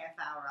have cut a half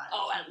hour out of it.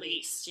 Oh, at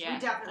least, yeah. We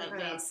definitely at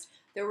could have. least.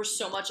 There was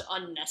so much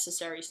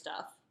unnecessary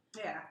stuff.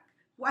 Yeah.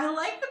 Well, I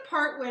like the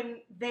part when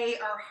they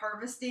are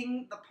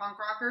harvesting the punk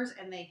rockers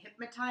and they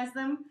hypnotize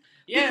them.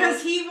 Yeah.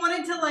 Because he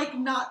wanted to, like,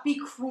 not be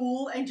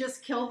cruel and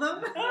just kill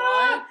them.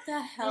 What the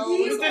hell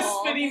He was With the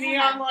all spinning that?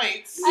 neon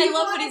lights. I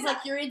love when he's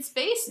like, you're in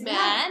space, man.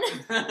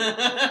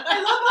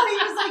 I love how he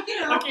was like,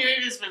 you know, Okay,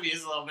 maybe this movie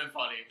is a little bit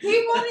funny.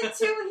 he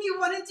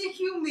wanted to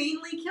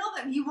humanely kill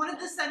them. He wanted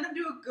to send them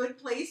to a good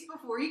place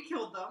before he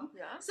killed them.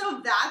 Yeah.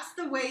 So that's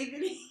the way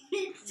that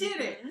he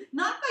did it.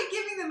 Not by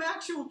giving them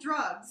actual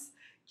drugs,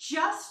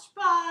 just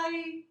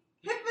by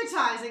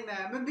hypnotizing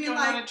them and being Going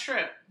on like, a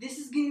trip. this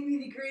is gonna be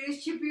the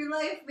greatest trip of your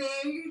life, man.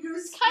 You're gonna go to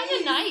It's kind of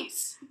space."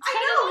 nice. I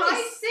know,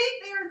 kinda right? See,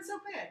 they aren't so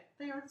bad.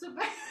 They aren't so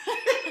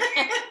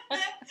bad.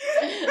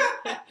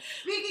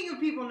 Speaking of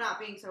people not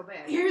being so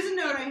bad, here's a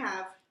note I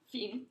have,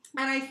 Fiend.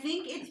 and I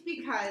think it's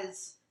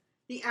because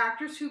the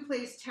actress who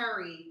plays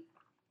Terry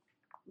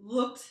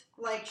looked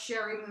like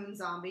Sherry Moon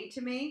Zombie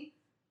to me,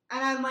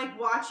 and I'm like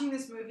watching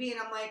this movie, and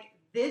I'm like,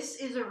 this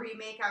is a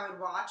remake I would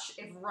watch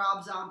if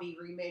Rob Zombie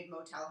remade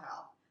Motel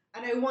Hell.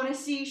 And I want to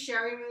see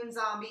Sherry Moon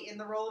Zombie in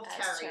the role of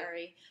As Terry.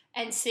 Terry.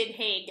 And Sid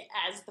Haig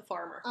as the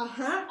farmer.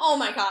 Uh-huh. Oh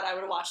my god, I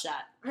would watch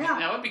that. Yeah.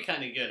 That would be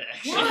kind of good,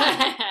 actually.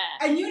 Yeah.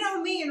 And you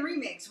know me and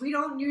remakes, we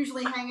don't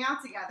usually hang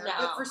out together. No.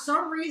 But for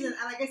some reason,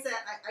 and like I said,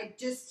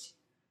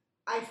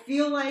 I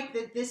feel like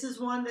that this is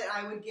one that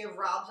I would give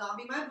Rob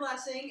Zombie my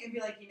blessing and be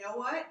like, you know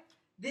what?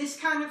 This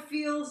kind of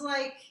feels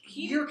like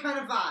your kind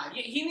of vibe.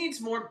 He needs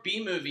more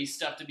B-movie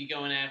stuff to be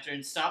going after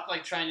and stop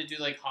like trying to do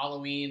like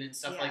Halloween and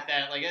stuff like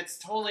that. Like it's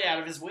totally out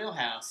of his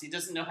wheelhouse. He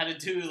doesn't know how to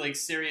do like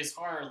serious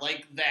horror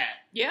like that.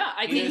 Yeah,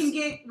 I We think.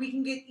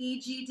 can get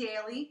E.G.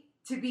 Daily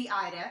to be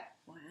Ida.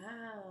 Wow.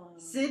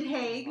 Sid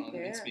Haig. Oh,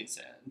 that makes me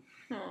sad.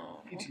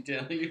 Oh. Did you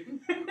tell you?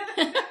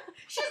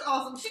 She's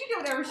awesome. She can do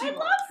whatever she I wants.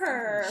 love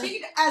her. She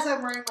can, as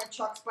I'm wearing my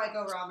Chuck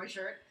Spiko Rama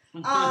shirt.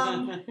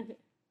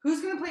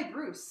 Who's gonna play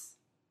Bruce?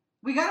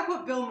 We gotta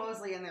put Bill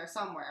Moseley in there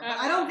somewhere, but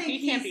I don't think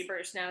he can't be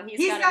Bruce now.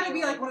 He's gotta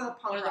be like one of the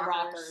punk one of the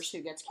rockers. rockers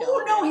who gets killed.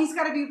 Oh no, he's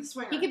gotta be the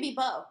swinger. He could be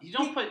Bo. You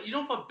don't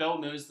put Bill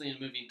Moseley in a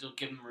movie and don't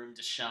give him room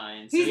to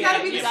shine. He's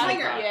gotta be the he's a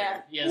swinger. rocker.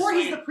 Yeah. Yeah, or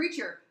he's swinger. the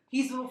preacher.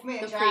 He's the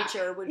Wolfman The Jack.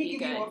 preacher would He be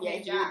could good. Wolfman Yeah,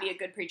 he Jack. would be a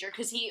good preacher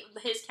because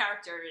his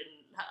character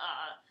in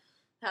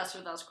House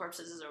of a Thousand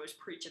Corpses is always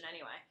preaching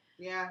anyway.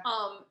 Yeah.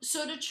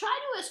 So to try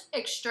to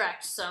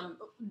extract some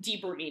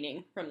deeper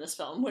meaning from this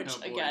film, which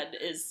again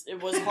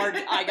it was hard.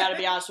 I gotta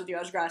be honest with you,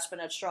 I was grasping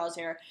at straws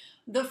here.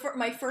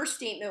 My first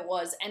statement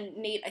was, and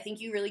Nate, I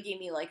think you really gave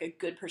me like a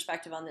good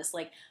perspective on this.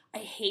 Like, I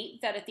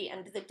hate that at the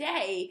end of the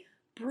day,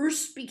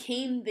 Bruce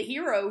became the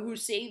hero who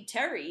saved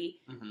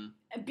Terry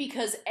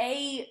because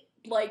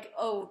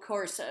of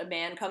course, a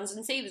man comes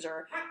and saves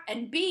her,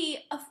 and B,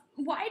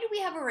 why do we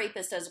have a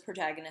rapist as a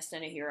protagonist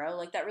and a hero?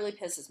 Like, that really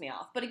pisses me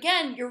off. But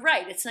again, you're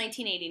right, it's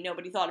 1980,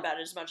 nobody thought about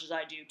it as much as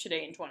I do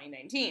today in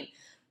 2019.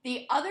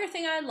 The other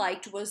thing I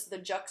liked was the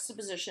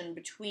juxtaposition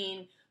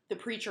between the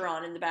preacher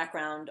on in the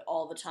background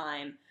all the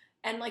time,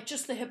 and, like,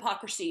 just the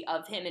hypocrisy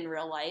of him in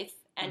real life,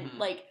 and,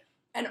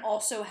 and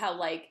also how,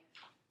 like,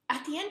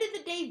 at the end of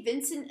the day,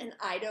 Vincent and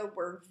Ida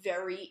were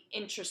very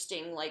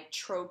interesting, like,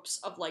 tropes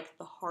of, like,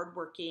 the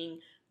hardworking,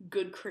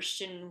 good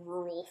Christian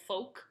rural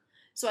folk.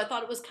 So I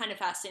thought it was kind of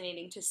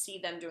fascinating to see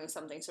them doing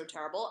something so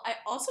terrible. I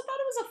also thought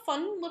it was a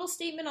fun little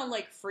statement on,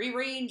 like, free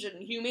range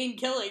and humane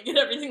killing and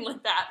everything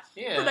like that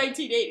for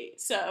 1980.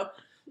 So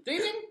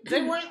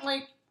they weren't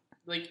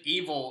like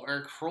evil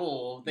or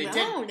cruel. They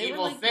did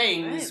evil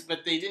things,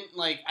 but they didn't,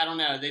 like, I don't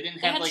know, they didn't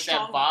have like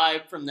that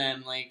vibe from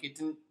them. Like, it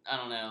didn't, I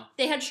don't know.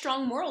 They had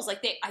strong morals.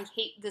 Like,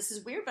 this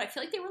is weird, but I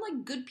feel like they were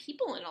like good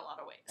people in a lot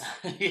of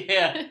ways.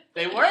 Yeah,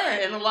 they were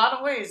in a lot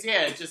of ways.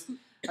 Yeah, just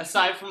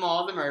aside from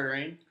all the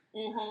murdering.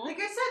 Like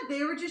I said,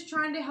 they were just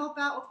trying to help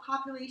out with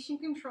population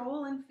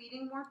control and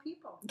feeding more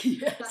people.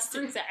 Yes,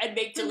 exactly. And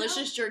make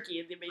delicious jerky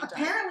in the meantime.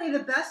 Apparently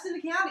the best in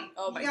the county.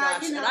 Oh my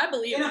gosh, and I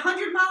believe in it.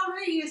 100-mile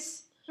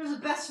radius, there's the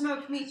best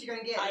smoked meats you're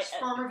going to get. It's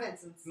Farmer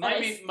Vincent's.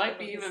 Might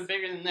be even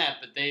bigger than that,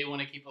 but they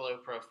want to keep a low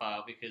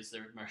profile because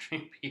they're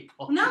murdering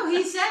people. No,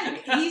 he said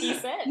he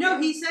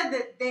said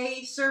that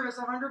they service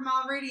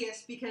 100-mile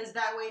radius because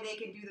that way they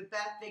can do the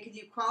best. They can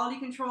do quality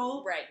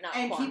control, not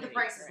and quantity, keep the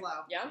prices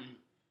low. Yeah.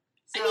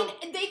 So,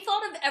 I mean, they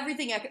thought of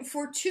everything.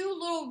 For two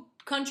little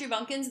country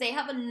bumpkins, they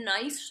have a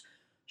nice,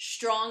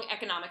 strong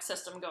economic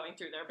system going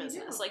through their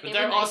business. Like, but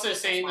they're also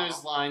saying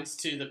those lines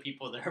to the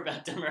people they're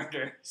about to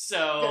murder.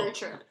 So very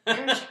true.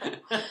 Very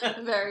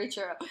true. Very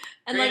true.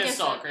 And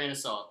grain of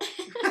salt.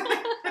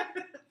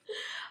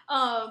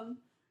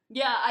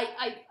 Yeah,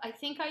 I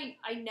think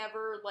I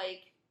never,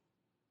 like,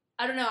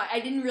 I don't know, I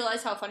didn't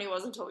realize how funny it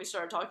was until we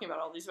started talking about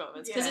all these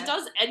moments. Because it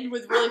does end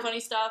with really funny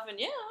stuff, and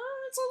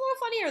it's a little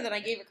funnier than I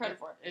gave it credit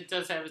for. It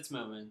does have its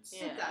moments.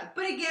 Yeah. It does.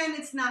 But again,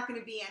 it's not going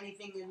to be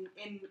anything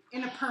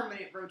in a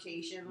permanent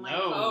rotation. Like,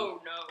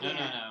 No.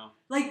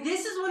 Like,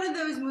 this is one of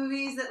those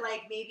movies that,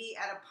 like, maybe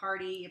at a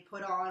party you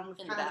put on with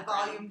kind of the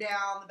volume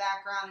down, the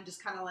background, and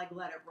just kind of, like,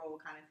 let it roll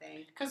kind of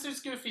thing. Because there's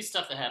goofy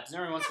stuff that happens.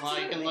 Every once in a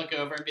while you can look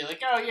over and be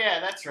like, oh,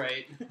 yeah, that's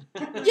right.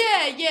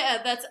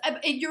 yeah, that's...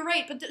 You're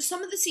right, but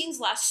some of the scenes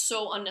last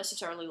so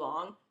unnecessarily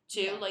long,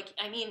 too. Yeah. Like,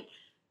 I mean,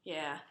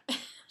 yeah...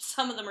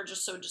 Some of them are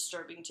just so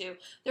disturbing, too.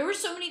 There were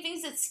so many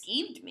things that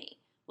skeeved me.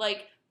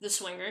 Like, the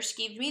swingers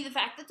skeeved me. The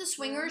fact that the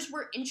swingers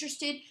were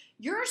interested.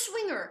 You're a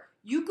swinger.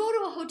 You go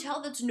to a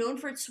hotel that's known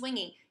for its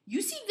swinging.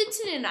 You see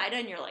Vincent and Ida,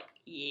 and you're like,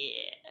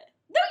 yeah.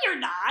 No, you're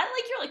not.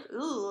 Like, you're like,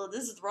 ooh,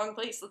 this is the wrong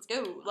place. Let's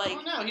go. Like,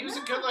 oh, no. He was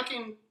a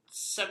good-looking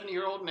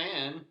 70-year-old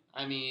man.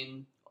 I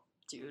mean...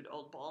 Dude,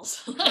 old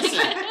balls.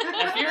 Listen,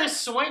 if you're a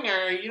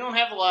swinger, you don't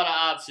have a lot of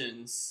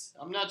options.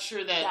 I'm not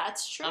sure that...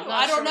 That's true.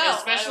 I don't know.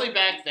 Especially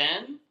back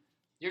then.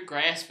 You're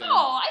grasping.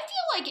 Oh, I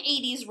feel like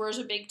 80s was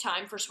a big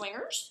time for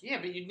swingers. Yeah,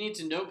 but you'd need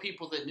to know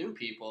people that knew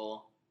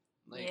people.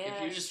 Like,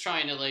 if you're just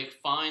trying to, like,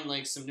 find,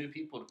 like, some new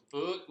people to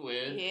book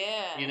with.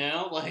 Yeah. You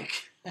know? Like...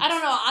 I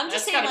don't know. I'm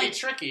just saying, that's gotta like... be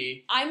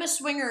tricky. I'm a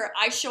swinger.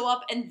 I show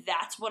up, and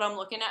that's what I'm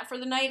looking at for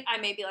the night. I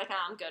may be like,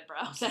 I'm good, bro.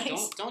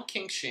 Thanks. Don't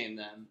kink shame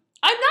them.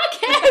 I'm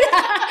not kidding.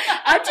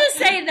 I'm just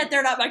saying that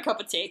they're not my cup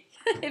of tea.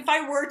 If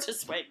I were to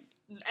swing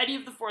any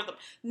of the four of them,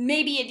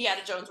 maybe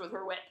Indiana Jones with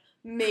her whip.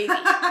 Maybe.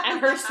 And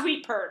her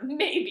sweet purr.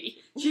 Maybe.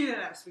 She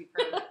didn't have sweet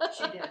purr.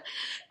 She did.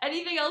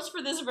 Anything else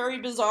for this very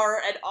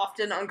bizarre and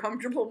often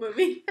uncomfortable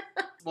movie?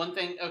 One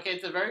thing, okay,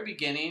 at the very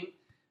beginning,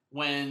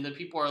 when the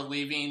people are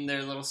leaving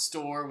their little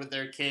store with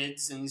their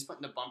kids and he's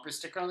putting a bumper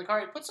sticker on the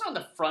car, he puts it on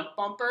the front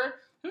bumper.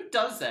 Who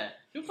does that?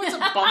 Who puts a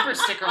bumper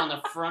sticker on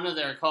the front of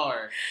their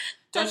car?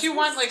 Don't you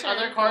want, like,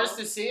 other cars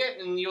to see it?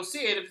 And you'll see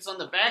it if it's on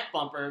the back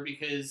bumper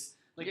because...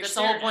 Like, that's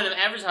the whole point of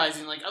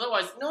advertising. Like,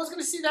 otherwise, no one's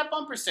going to see that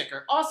bumper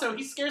sticker. Also,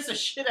 he scares the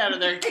shit out of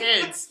their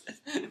kids.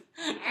 Oh,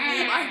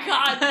 my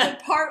God.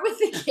 The part with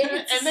the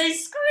kids. And they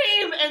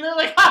scream, and they're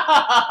like, ha,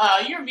 ha, ha,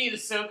 ha, your meat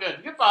is so good.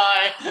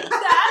 Goodbye.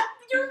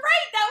 You're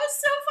right. That was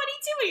so funny,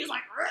 too. He was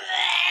like,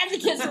 and the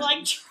kids were,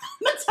 like,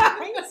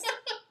 traumatized.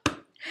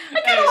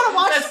 I kind of want to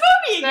watch the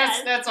movie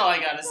again. That's all I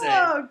got to say.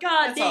 Oh,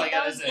 God. That's all I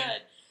got to say.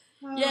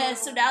 Good. Yeah,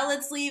 so now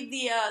let's leave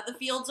the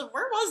fields of,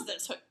 where was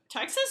this?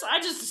 Texas? I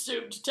just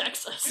assumed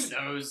Texas. Who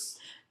knows?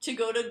 To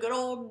go to good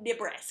old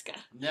Nebraska.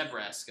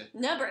 Nebraska.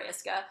 With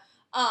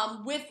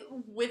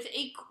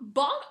a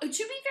to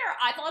be fair,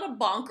 I thought a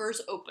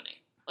bonkers opening.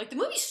 Like, the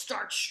movie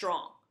starts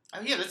strong. Oh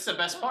yeah, that's the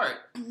best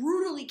part.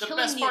 Brutally The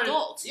killing best the part.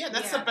 adults.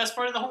 That's Yeah. the best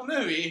part of the whole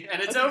movie, and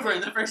it's over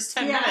in the first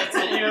 10 Yeah. minutes,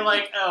 and you're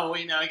like, oh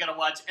wait, now I gotta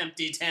watch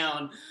Empty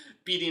Town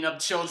beating up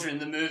children.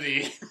 The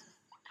movie.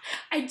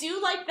 I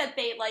do like that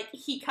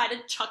he kind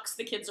of chucks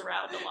the kids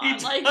around a lot. He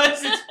Like,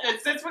 does.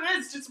 That's what it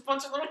is. Just a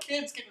bunch of little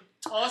kids getting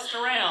tossed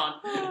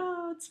around.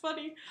 oh, it's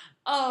funny.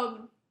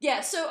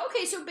 Yeah, so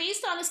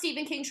based on a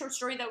Stephen King short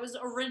story that was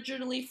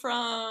originally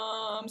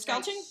from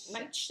Scouting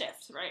Night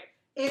Shift, right?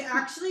 It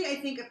actually, I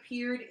think,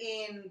 appeared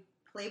in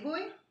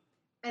Playboy,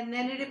 and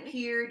then it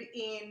appered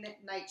in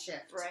Night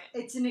Shift. Right.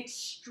 It's an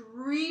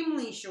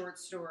extremely short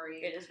story.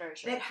 It is very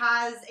short. That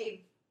has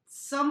a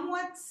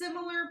somewhat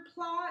similar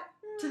plot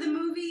to the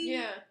movie,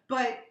 Yeah.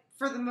 but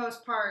for the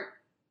most part,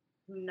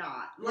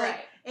 not.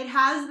 Right. It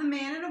has the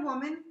man and a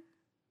woman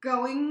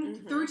going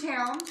Mhm. through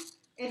town.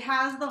 It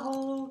has the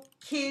whole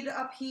kid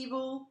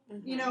upheaval,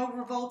 Mhm.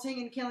 revolting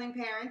and killing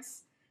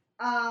parents.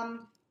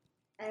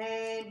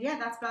 And yeah,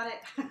 that's about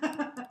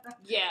it.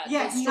 Yeah,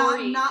 Yeah, the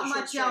story, not the short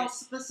much stories.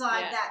 else beside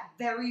Yeah. that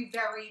very,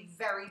 very,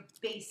 very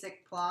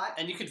basic plot.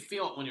 And you could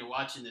feel it when you're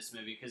watching this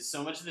movie, because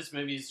so much of this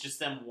movie is just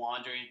them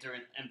wandering through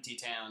an empty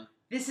town.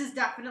 This is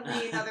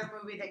definitely another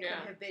movie that Yeah.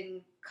 could have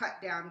been cut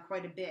down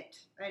quite a bit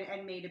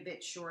and made a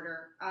bit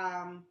shorter.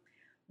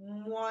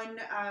 One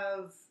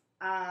of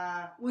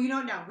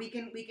no, we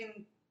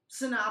can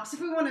synopsis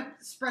if we want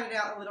to spread it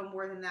out a little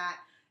more than that.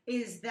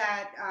 Is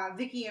that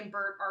Vicky and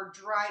Bert are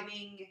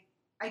driving,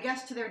 I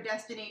guess, to their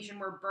destination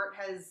where Bert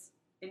has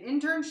an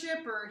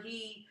internship or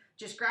he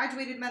just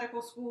graduated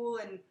medical school,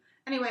 and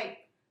anyway,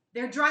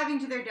 they're driving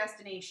to their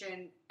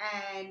destination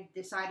and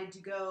decided to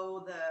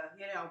go the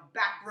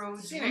back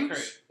roads Scenic route.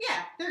 route.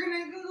 Yeah, they're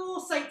gonna go a little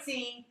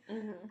sightseeing,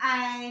 Mhm.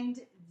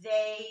 and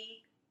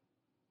they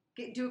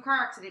get into a car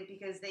accident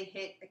because they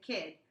hit a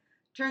kid.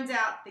 Turns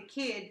out the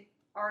kid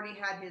already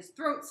had his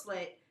throat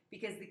slit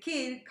because the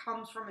kid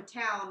comes from a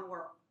town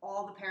where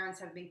all the parents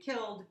have been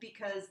killed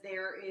because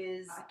there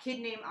is a kid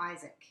named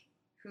Isaac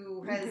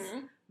who has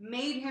Mhm.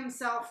 made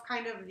himself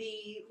kind of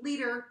the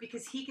leader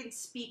because he can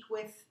speak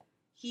with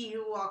he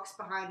who walks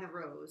behind the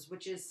rose,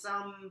 which is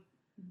some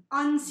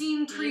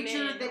unseen creature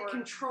Demon that or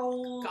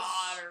controls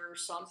God or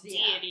some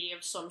Yeah. deity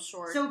of some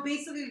sort. So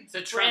basically, It's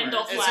a tremor.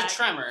 Randall It's Flagg. a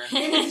tremor. it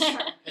is a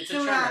tremor. It's a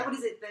So tremor. what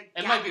is it?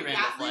 It might be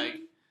Randall Gatlin?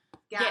 Flagg.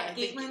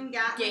 Gatlin.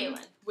 Galen,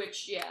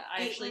 which,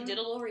 I actually Galen. did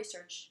a little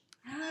research.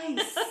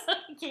 Nice.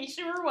 In case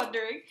you were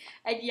wondering.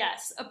 And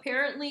yes,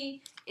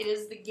 apparently it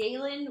is the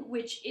Galen,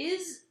 which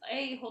is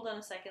hold on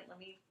a second, let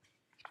me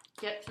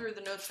get through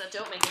the notes that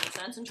don't make any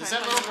sense and try Does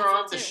and that find little the girl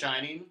ones have The that do.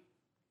 Shining?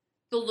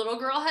 The little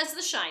girl has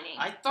The Shining.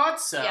 I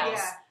thought so. Yes.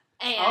 Yeah.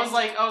 And I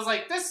was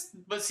like, this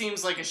but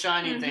seems like a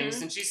Shining thing, Mhm.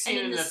 since she's seen And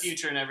it in in the this-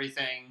 future and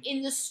everything.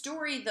 in the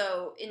story,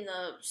 though,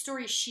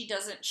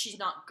 she's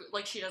not good.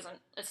 Like, she doesn't,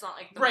 it's not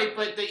like the Right,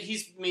 but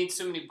he's made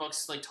so many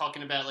books like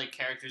talking about like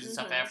characters and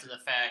stuff Mhm. after the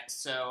fact,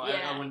 so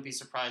Yeah. I wouldn't be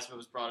surprised if it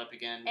was brought up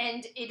again.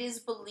 And it is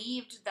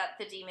believed that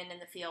the demon in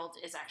the field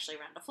is actually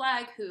Randall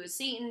Flagg, who is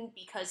Satan,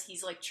 because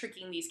he's like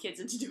tricking these kids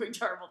into doing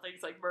terrible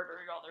things like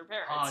murdering all their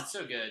parents. Oh, it's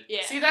so good.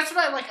 Yeah. See, that's what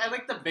I like. I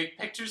like the big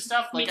picture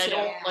stuff. Me Like, I too.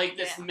 don't Yeah. like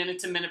this Yeah.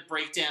 minute-to-minute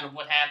breakdown of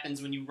what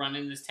happens when you run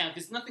into this town,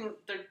 because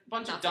they're a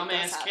bunch Nothing of does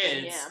dumbass happen,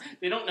 kids. yeah.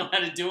 They don't know how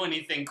to do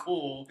anything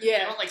cool. Yeah.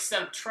 They don't, like,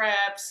 set up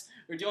traps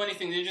or do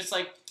anything. They're just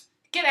like,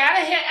 get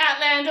out of here,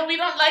 Outlander, we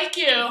don't like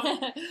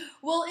you.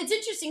 Well, it's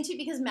interesting too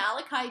because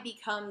Malachi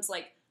becomes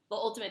like the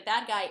ultimate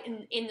bad guy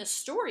in the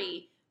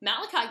story.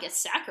 Malachi gets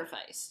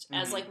sacrificed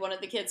as Mhm. like one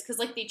of the kids because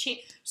like they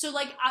change. So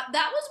like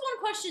that was one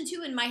question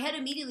too in my head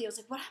immediately. I was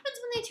like, what happens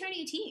when they turn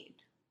 18?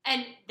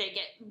 And they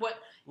get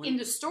in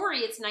the story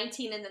it's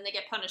 19 and then they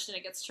get punished and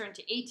it gets turned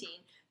to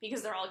 18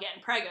 because they're all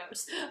getting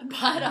pregos.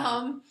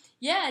 But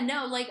yeah,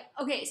 no, like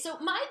okay. So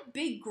my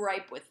big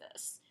gripe with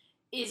this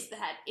is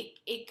that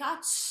it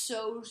got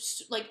so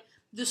like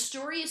the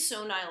story is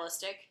so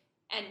nihilistic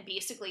and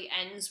basically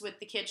ends with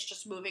the kids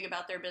just moving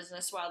about their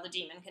business while the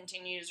demon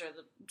continues or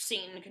the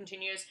scene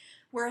continues.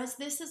 Whereas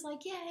this is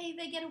like, yay,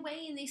 they get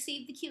away and they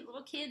save the cute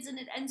little kids, and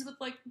it ends with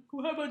like,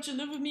 well, how about you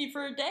live with me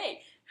for a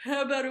day?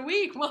 How about a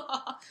week?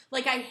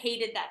 Like, I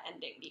hated that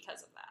ending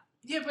because of that.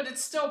 Yeah, but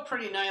it's still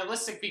pretty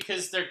nihilistic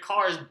because their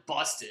car is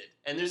busted,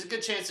 and there's a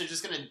good chance they're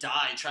just gonna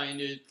die trying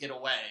to get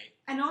away.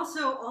 And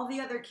also, all the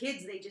other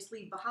kids they just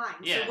leave behind.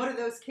 Yeah. So what are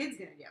those kids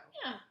gonna do?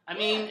 Yeah. I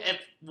mean, if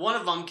one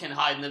of them can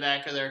hide in the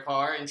back of their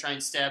car and try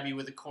and stab you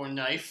with a corn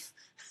knife.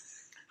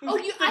 Oh,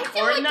 I feel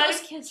corn like knife?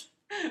 those kids...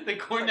 The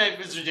corn knife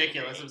is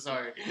ridiculous, I'm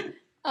sorry.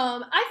 I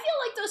feel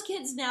like those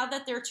kids now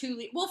that they're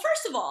well,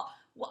 first of all,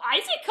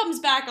 Isaac comes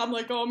back, I'm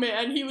like, oh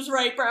man, he was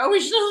right, bro. We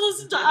should have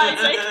listened to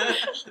Isaac.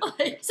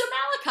 Like, so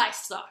Malachi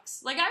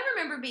sucks. Like, I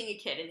remember being a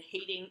kid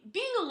and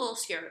being a little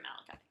scared of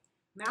Malachi.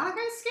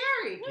 Malachi's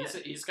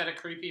scary. He's got a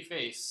creepy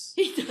face.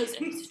 He does.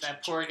 He's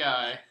That poor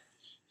guy. a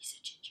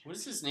ginger. What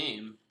is his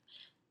name?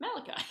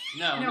 Malachi.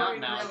 No, No, not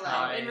in real Malachi.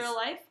 life. In real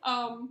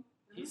life,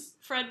 He's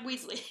Fred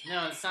Weasley.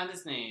 no, it's not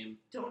his name.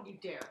 Don't you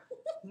dare.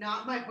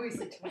 Not my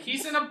Weasley twin.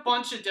 He's in a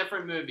bunch of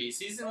different movies.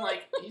 He's in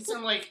like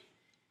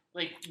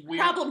weird.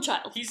 Problem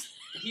child. He's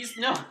He's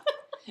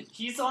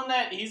on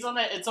that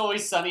It's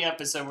Always Sunny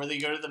episode where they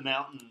go to the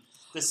mountain,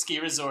 the ski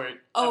resort.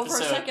 Oh, episode.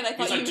 for a second I thought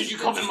he's like, you "Did you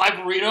was come in my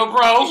burrito,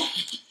 bro?"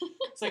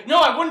 It's like, no,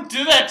 I wouldn't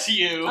do that to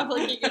you. I'm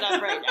looking it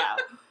up right now.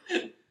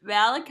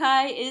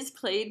 Malachi is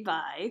played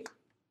by.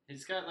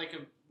 He's got like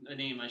a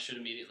name I should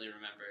immediately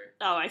remember.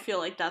 Oh, I feel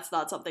like that's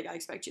not something I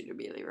expect you to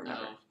immediately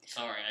remember. Oh,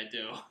 sorry, I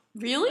do.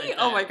 Really? Like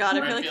Oh my that. god,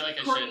 Or I feel like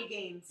I Courtney should.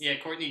 Gaines. Yeah,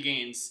 Courtney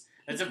Gaines.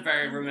 That's a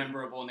very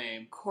memorable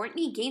name.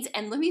 Courtney Gaines,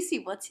 and let me see,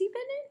 what's he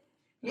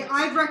been Yeah,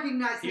 I've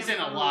recognized him. He's in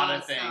a from lot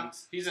of stuff.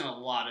 things. He's in a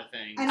lot of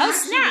things. And in? Oh,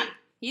 actually, snap!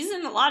 He's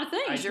in a lot of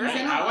things, you're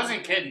right. I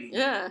wasn't kidding.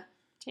 Yeah.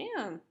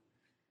 Damn.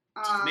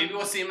 Maybe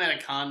we'll see him at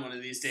a con one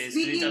of these days,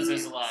 because he does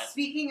this a lot.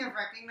 Speaking of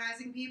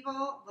recognizing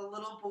people, the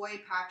little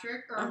boy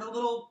Patrick, or the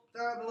little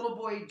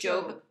boy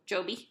Joby.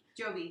 Joby.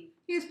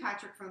 He was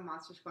Patrick from the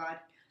Monster Squad.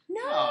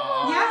 No.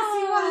 Aw. Yes,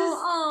 he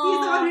was.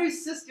 He's the one Aw.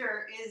 whose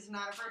sister is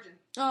not a virgin.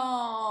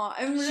 Oh,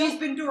 I'm She's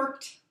been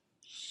dorked.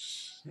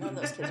 None of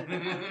those kids are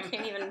I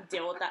can't even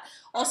deal with that.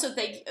 Also,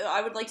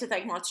 I would like to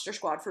thank Monster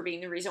Squad for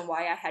being the reason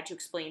why I had to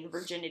explain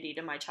virginity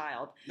to my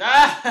child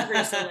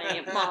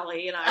recently.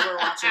 Molly and I were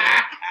watching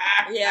it.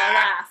 Yeah,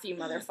 laugh, you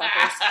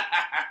motherfuckers.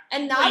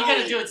 And Well, you not gotta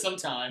only do it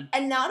sometime.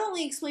 and not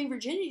only explain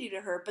virginity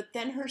to her, but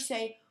then her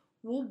say,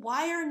 "Well,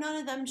 why are none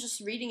of them just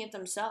reading it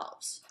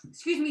themselves?"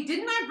 Excuse me,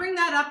 didn't I bring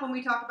that up when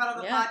we talked about it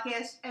on the Yeah.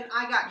 podcast and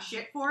I got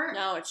shit for it?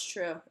 No, it's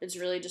true. It's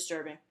really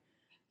disturbing.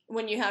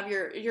 When you have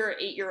your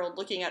 8-year-old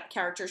looking at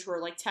characters who are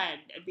like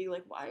 10 and be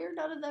like, why are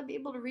none of them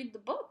able to read the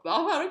book?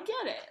 Well, I don't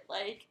get it.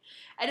 Like,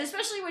 and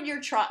especially when you're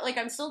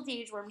I'm still at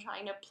the age where I'm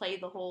trying to play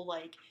the whole,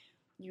 like,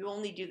 you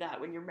only do that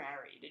when you're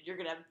married and you're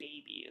gonna have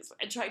babies.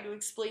 And trying to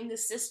explain the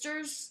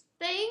sisters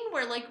thing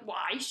where, like,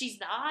 why she's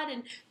not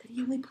and that he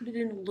only put it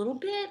in a little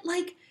bit.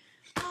 Like,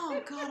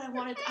 oh god,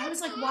 I was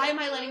like, why am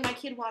I letting my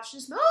kid watch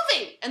this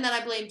movie? And then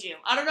I blamed you.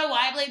 I don't know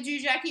why I blamed you,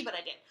 Jackie, but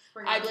I did.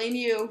 I blame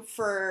you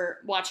for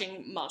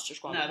watching Monster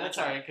Squad. No, that's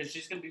alright, because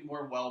she's gonna be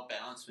more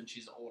well-balanced when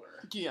she's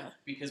older. Yeah.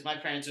 Because my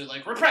parents are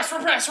like, repress,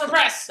 repress,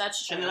 repress!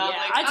 That's true. And then I'm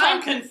yeah, like,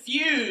 I'm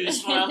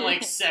confused when I'm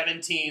like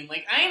 17.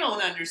 Like, I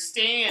don't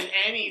understand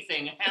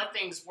anything, how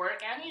things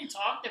work. How do you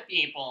talk to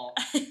people?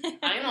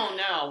 I don't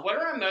know. What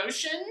are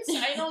emotions?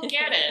 I don't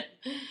get it.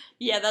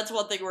 Yeah, that's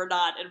one thing we're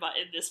not in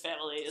this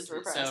family is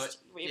repressed. So,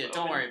 yeah,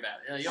 don't worry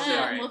about it. You'll be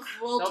Yeah, alright.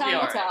 We'll They'll be time will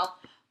alright. tell.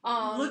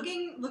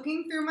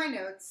 Looking through my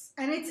notes,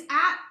 and it's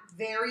at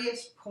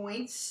various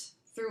points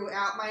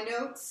throughout my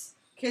notes.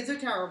 Kids are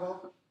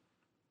terrible.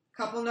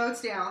 Couple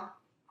notes down.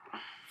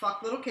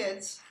 Fuck little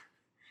kids.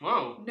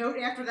 Whoa. Note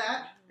after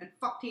that, and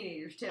fuck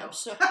teenagers too.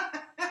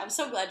 I'm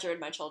so glad you're in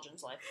my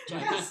children's life,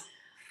 Jackie.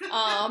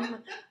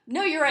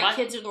 No, you're right.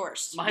 Kids are the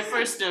worst. My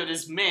first note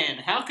is, man,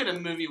 how could a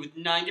movie with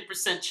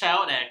 90%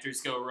 child actors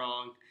go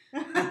wrong?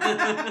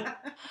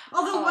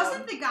 Although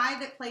wasn't the guy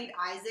that played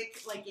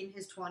Isaac like in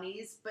his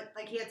 20s, but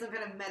like he had some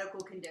kind of medical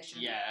condition?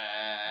 Yeah.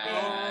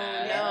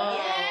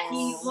 Yeah,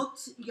 he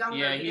looked younger.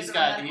 Yeah, because he's of a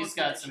got medical some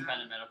condition.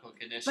 kind of medical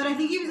condition. But I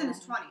think he was in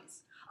his 20s.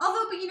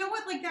 Although, but you know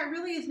what? Like that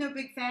really is no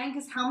big fan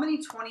because how many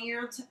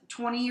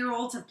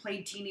 20-year-olds have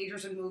played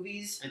teenagers in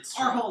movies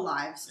our whole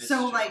lives? It's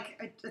so true.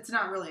 like it's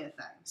not really a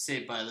thing.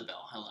 Saved by the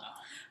Bell. Hello.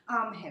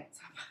 Hey, what's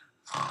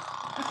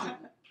up?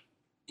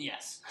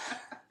 Yes.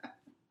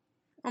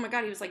 Oh my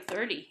god, he was like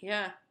 30.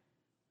 Yeah.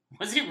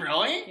 Was he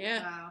really?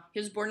 Yeah. Wow. He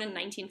was born in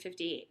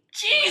 1958.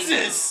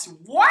 Jesus!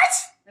 What?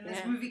 And this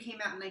Yeah. movie came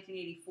out in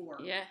 1984.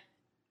 Yeah.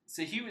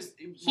 So he was...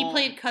 He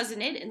played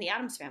Cousin Ed in the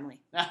Addams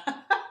Family.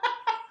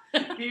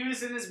 He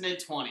was in his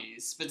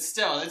mid-20s, but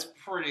still, that's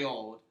pretty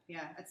old.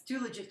 Yeah, that's too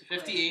legit to play.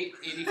 58,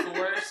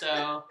 84,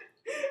 so...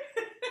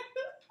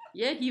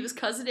 Yeah, he was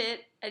Cousin Ed,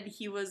 and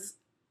he was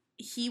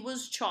He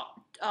was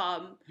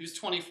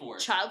 24.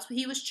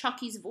 He was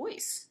Chucky's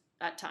voice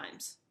at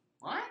times.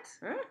 What?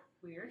 Huh?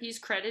 Weird. He's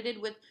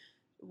credited with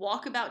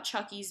Walkabout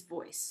Chucky's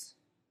voice.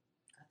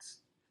 That's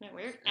Isn't that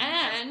weird?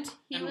 And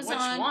he and was which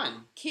on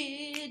one?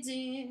 Kids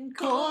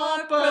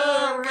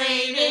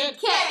Incorporated.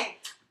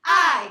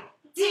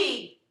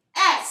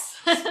 K-I-D-S.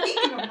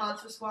 Speaking of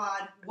Monster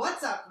Squad,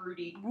 what's up,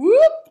 Rudy?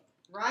 Whoop!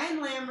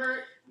 Ryan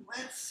Lambert,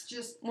 let's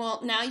just...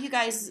 Well, now you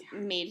guys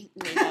made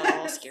that a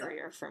little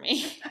scarier for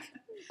me.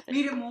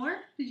 Made it more?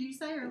 Did you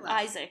say or less?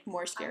 Isaac,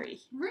 more scary.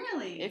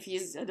 Really? If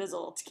he's an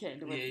adult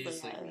kid. With,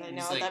 he's like, I he's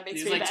know like, that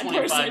makes he's me a like bad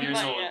 25 person, years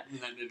but old yeah.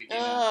 when that movie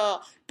came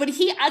out. But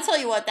I tell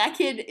you what, that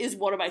kid is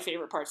one of my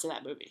favorite parts of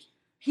that movie.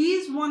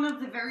 He's one of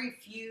the very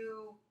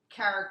few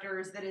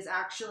characters that is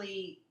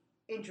actually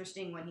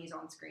interesting when he's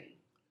on screen.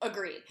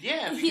 Agreed.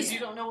 Yeah, because He's- you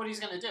don't know what he's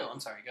going to do. I'm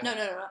sorry, go No,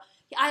 ahead. no.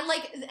 I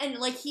like, and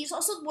like, he's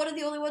also one of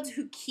the only ones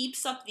who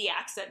keeps up the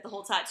accent the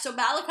whole time. So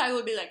Malachi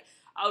would be like,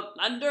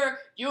 Outlander,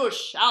 you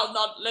shall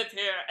not live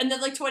here. And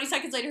then like 20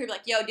 seconds later, he'd be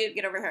like, yo, dude,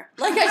 get over here.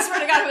 Like, I swear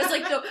to God, it was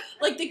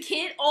like the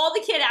kid, all the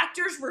kid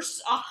actors were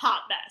a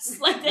hot mess.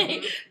 Like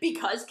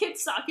because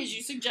kids suck, as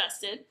you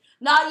suggested.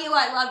 Not you,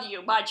 I love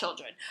you, my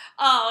children.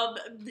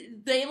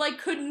 They like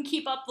couldn't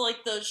keep up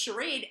like the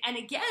charade. And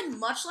again,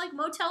 much like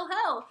Motel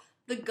Hell,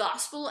 the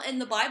gospel and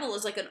the Bible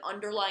is like an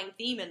underlying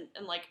theme and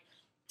like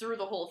through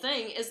the whole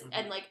thing is,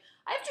 and like,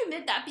 I have to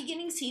admit that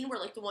beginning scene where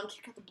like the one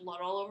kid got the blood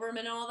all over him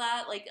and all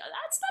that, like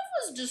that stuff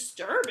was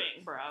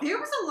disturbing, bro. There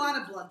was a lot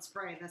of blood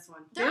spray in this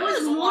one. There was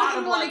was a more lot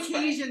than of one blood spray.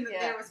 occasion that Yeah.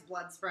 there was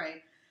blood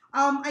spray.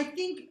 I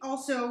think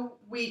also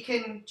we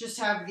can just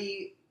have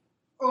the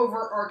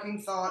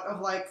overarching thought of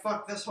like,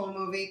 fuck this whole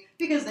movie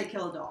because they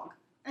kill a dog.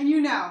 And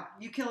you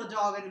kill a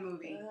dog in a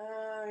movie.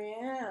 Oh,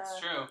 yeah. It's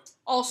true.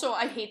 Also,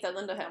 I hate that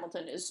Linda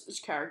Hamilton his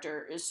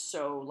character is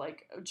so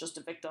like just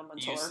a victim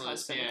until Useless, her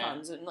husband yeah.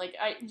 comes, and like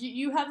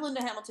you have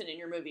Linda Hamilton in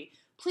your movie.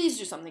 Please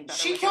do something better.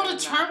 She with killed her a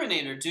than that.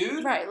 Terminator,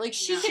 dude. Right, like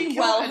she Yeah. can She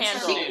well killed a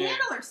handle She Terminator. can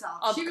handle herself.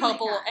 a She really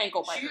couple can.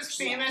 ankle She biters. was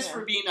famous Yeah.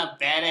 for being a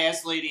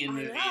badass lady in I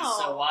movies, know.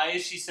 so why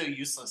is she so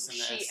useless in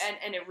She this?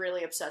 and it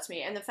really upsets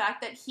me, and the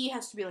fact that he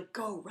has to be like,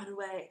 go run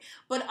away.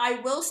 But I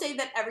will say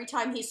that every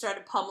time he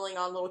started pummeling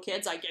on little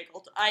kids, I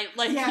giggled. I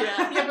like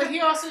Yeah. Yeah, but he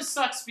also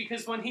sucks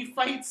because when he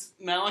fights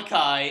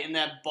Malachi in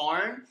that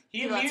barn,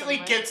 he He lets immediately him,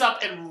 right? gets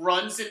up and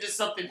runs into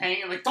something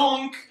hanging like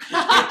donk. Oh,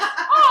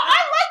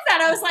 I like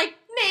that. I was like,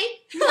 me.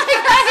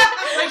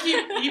 Like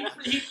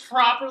he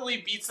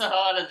properly beats the hell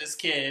out of this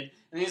kid,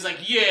 and he's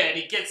like, yeah, and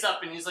he gets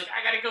up and he's like,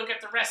 I gotta go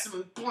get the rest of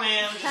them.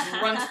 Blam, just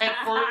runs head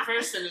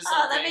first into something.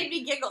 Oh, that made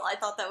me giggle. I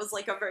thought that was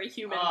like a very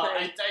human thing.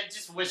 I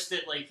just wish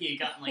that like he had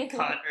gotten like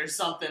cut or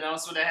something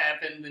else would have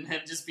happened than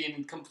him just being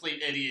a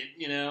complete idiot,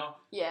 you know?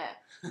 Yeah.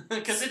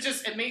 Because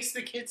it makes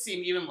the kid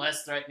seem even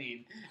less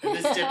threatening. And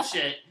this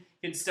dipshit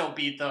can still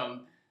beat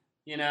them,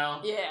 you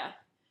know? Yeah.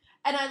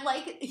 And I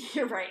like,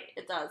 you're right,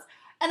 it does.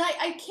 And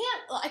I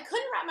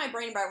couldn't wrap my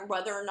brain around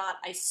whether or not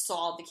I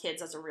saw the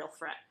kids as a real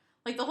threat.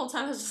 Like, the whole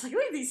time I was just like,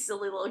 look at these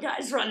silly little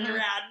guys running around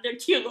in their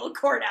cute little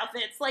court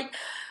outfits. Like,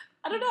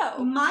 I don't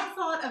know. My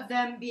thought of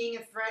them being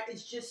a threat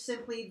is just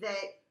simply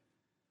that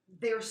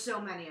there's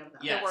so many of them.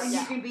 Yes. And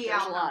Yeah, you can be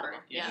there's a lot of outnumbered.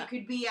 them, yeah. You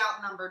could be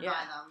outnumbered Yeah. by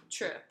them.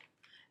 True.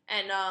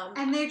 And,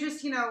 And they're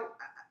just,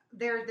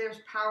 there's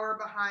power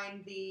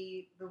behind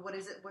the what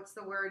is it? What's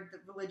the word? The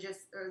religious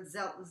or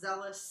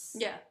zealous.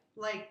 yeah.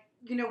 Like,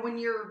 when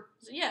you're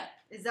Yeah.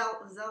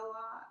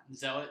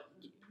 Zealot?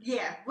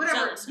 yeah, whatever.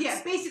 Zealousness.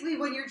 Yeah, basically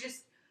when you're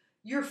just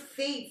your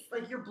faith,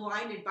 like you're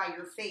blinded by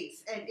your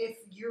faith, and if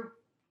your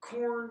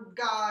corn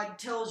god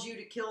tells you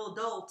to kill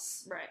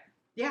adults, Right.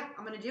 yeah,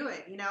 I'm gonna do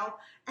it.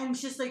 And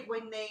it's just like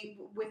when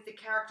with the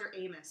character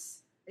Amos.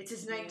 It's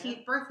his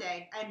 19th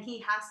birthday, and he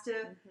has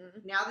to,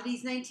 now that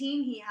he's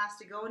 19, he has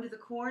to go into the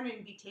corn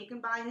and be taken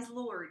by his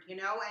lord,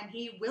 and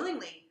he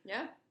willingly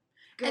Yeah.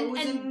 goes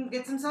And- and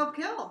gets himself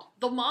killed.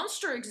 The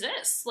monster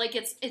exists. Like,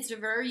 it's a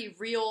very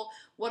real,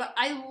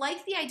 I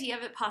like the idea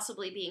of it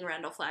possibly being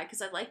Randall Flagg,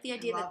 because I like the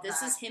idea that love this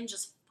that. is him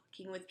just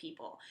fucking with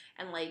people,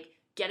 and like,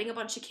 getting a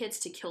bunch of kids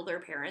to kill their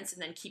parents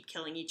and then keep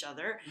killing each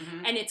other,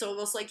 Mhm. and it's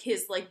almost like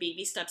his, like,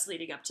 baby steps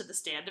leading up to the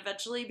stand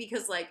eventually,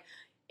 because, like,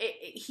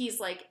 he's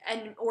like,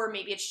 or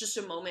maybe it's just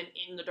a moment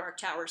in the Dark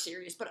Tower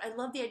series, but I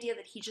love the idea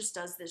that he just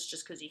does this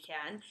just because he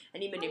can,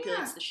 and he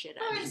manipulates the shit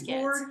out Oh, of he's these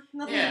kids. bored.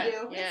 Nothing Yeah. to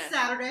do. Yeah. It's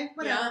Saturday.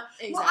 Whatever. Yeah,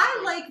 exactly. Well,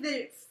 I like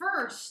that at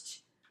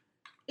first,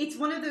 it's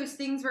one of those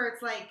things where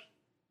it's like,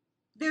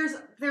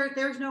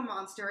 there's no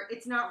monster.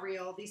 It's not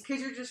real. These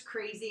kids are just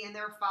crazy and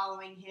they're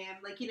following him.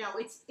 Like,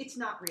 it's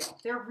not real.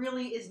 There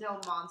really is no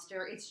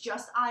monster. It's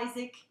just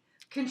Isaac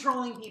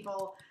controlling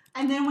people.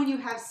 And then when you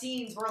have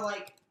scenes where,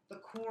 like, the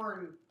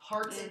corn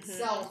parts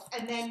itself,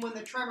 and then when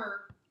the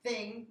tremor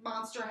thing,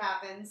 monster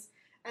happens,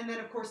 and then,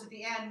 of course, at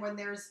the end, when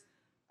there's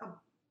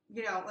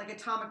like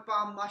atomic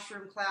bomb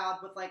mushroom cloud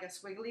with like a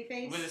squiggly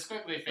face. With a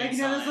squiggly face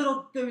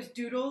Like, those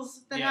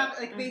doodles that Yeah. have,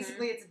 like,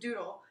 basically it's a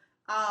doodle,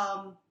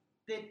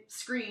 that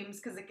screams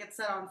because it gets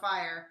set on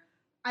fire.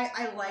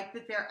 I like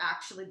that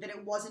that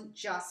it wasn't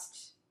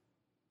just...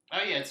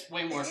 Oh yeah, it's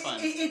way more fun.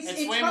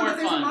 It's way fun more that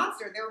there's a fun.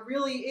 monster. There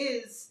really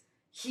is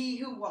he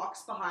who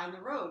walks behind the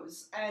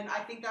rose. And I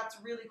think that's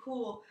really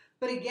cool.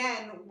 But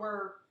again,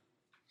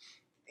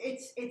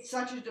 it's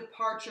such a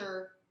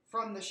departure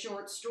from the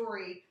short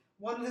story.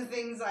 One of the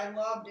things I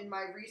loved in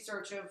my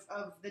research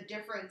of the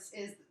difference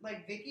is,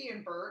 like, Vicky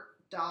and Bert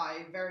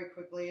die very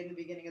quickly in the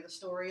beginning of the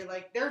story.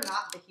 Like, they're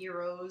not the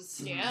heroes.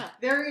 Yeah.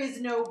 There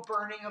is no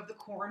burning of the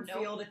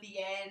cornfield at the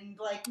end.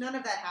 Like, none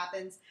of that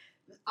happens.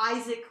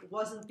 Isaac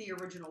wasn't the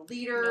original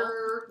leader.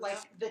 Nope. Like,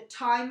 the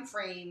time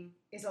frame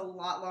is a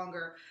lot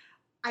longer.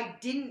 I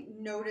didn't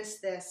notice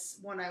this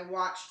when I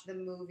watched the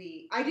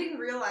movie. I didn't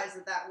realize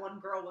that one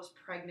girl was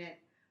pregnant.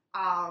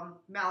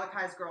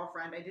 Malachi's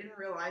girlfriend. I didn't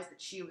realize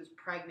that she was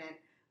pregnant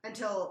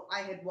until I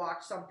had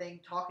watched something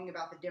talking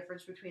about the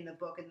difference between the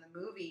book and the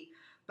movie.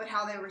 But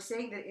how they were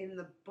saying that in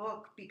the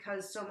book,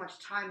 because so much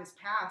time has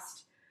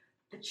passed,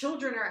 the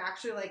children are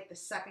actually like the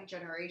second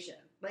generation.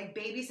 Like,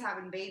 babies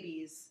having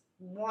babies,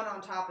 one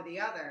on top of the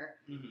other.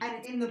 Mhm.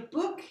 And in the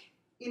book,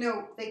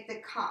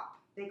 the cop,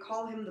 they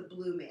call him the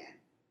Blue Man.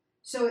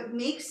 So it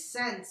makes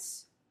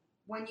sense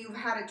when you've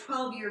had a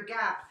 12-year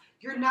gap,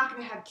 you're not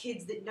going to have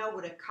kids that know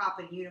what a cop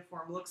in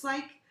uniform looks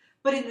like.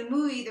 But in the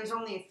movie, there's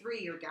only a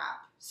 3-year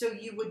gap. So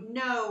you would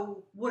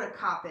know what a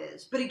cop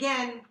is. But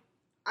again,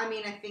 I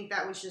think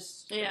that was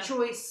just a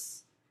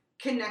choice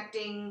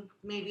connecting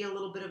maybe a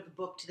little bit of the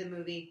book to the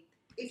movie.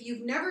 if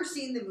you've never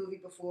seen the movie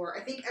before,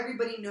 I think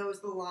everybody knows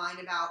the line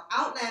about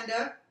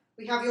Outlander.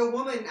 We have your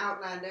woman,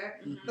 Outlander.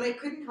 But I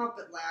couldn't help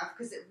but laugh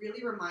because it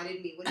really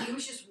reminded me when he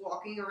was just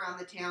walking around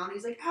the town.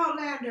 He's like,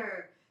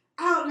 Outlander,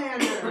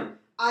 Outlander.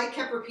 I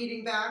kept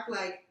repeating back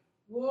like,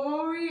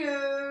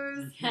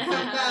 Warriors, come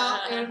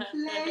out and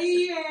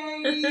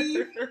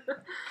play.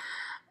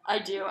 I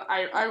do.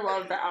 I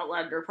love the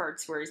Outlander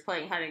parts where he's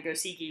playing hide and go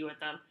seeky with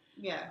them.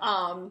 Yeah.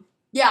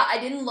 Yeah, I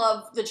didn't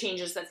love the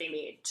changes that they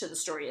made to the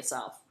story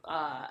itself.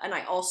 And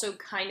I also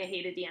kind of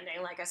hated the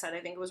ending. Like I said, I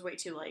think it was way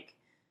too, like,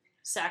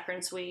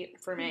 saccharine sweet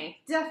for me.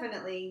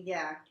 Definitely,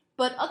 yeah.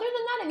 But other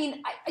than that, I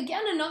mean,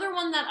 again, another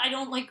one that I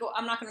don't like,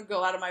 I'm not going to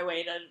go out of my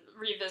way to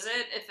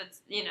revisit if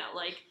it's, you know,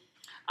 like,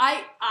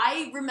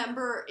 I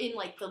remember in,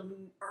 like, the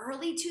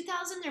early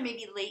 2000s or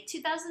maybe late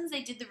 2000s,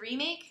 they did the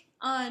remake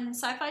on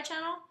Sci-Fi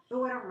Channel.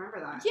 Oh, I don't remember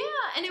that. Yeah,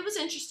 and it was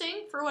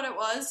interesting for what it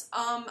was.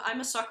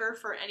 I'm a sucker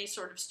for any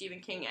sort of Stephen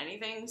King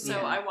anything, so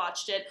Yeah. I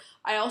watched it.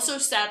 I also,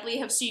 sadly,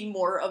 have seen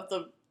more of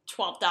the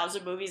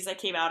 12,000 movies that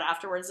came out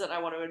afterwards than I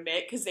want to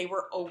admit, because they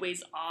were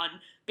always on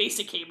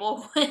basic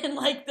cable in,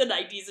 like, the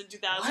 90s and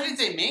 2000s. Why did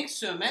they make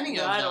so many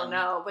of them? I don't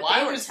know, but why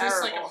they were was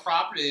terrible. this like a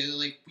property?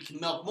 Like, we can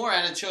milk more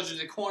out of Children of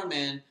the Corn,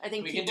 man. I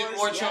think we can do people-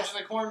 more yeah. Children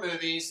of the Corn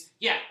movies.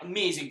 Yeah,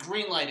 amazing.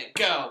 Greenlight it.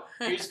 Go.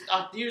 Here's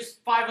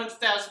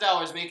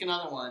 $500,000. Make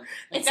another one.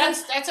 Like,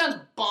 It's that sounds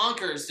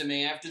bonkers to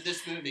me after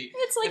this movie.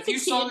 It's like if the you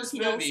saw Key this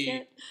and Peele movie,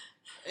 skit.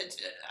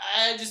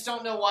 I just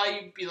don't know why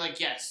you'd be like,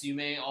 yes, you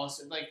may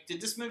also like. Did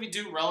this movie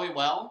do really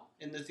well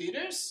in the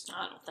theaters?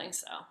 I don't think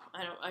so.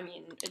 I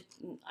mean,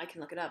 I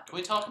can look it up. Can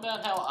we talk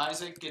about how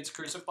Isaac gets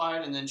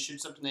crucified and then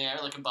shoots up in the air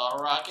like a bottle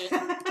rocket?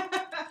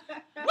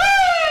 Woo!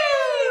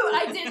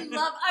 I did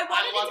love. I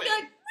wanted love it to be it.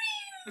 like.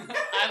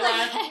 I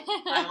laughed.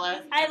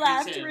 I every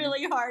laughed time.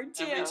 really hard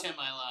too. Every time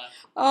I laughed.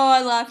 Oh,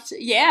 I laughed.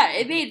 Yeah,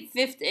 it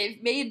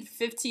made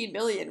 15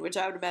 million, which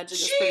I would imagine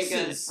is pretty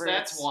good. Jesus, For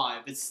that's its-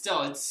 why. But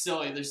still, it's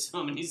silly. There's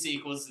so many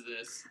sequels to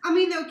this. I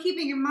mean, though,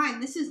 keeping in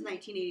mind, this is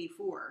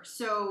 1984,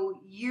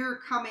 so you're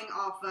coming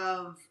off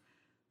of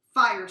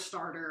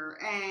Firestarter,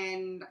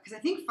 and because I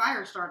think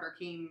Firestarter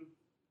came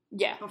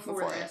Yeah,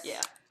 before this.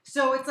 Yeah.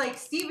 So it's like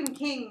Stephen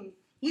King,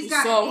 he's He's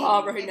got so it,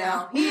 hot right you know?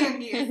 now.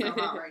 He is so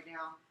hot right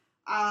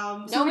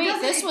now. So No, it wait.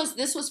 doesn't-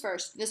 This was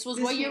first. This was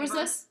This what year came was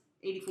first? this?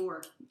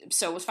 84.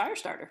 So was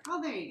Firestarter.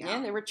 Oh, there you go.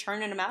 Yeah, they were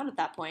churning them out at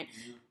that point.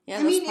 Yeah,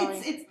 I that's mean, probably...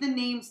 it's the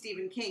name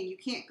Stephen King. You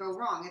can't go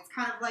wrong. It's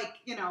kind of like,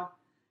 you know,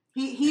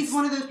 he's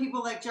one of those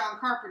people like John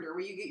Carpenter,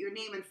 where you get your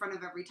name in front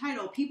of every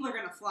title. People are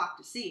going to flock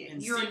to see it.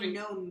 And You're Stephen- a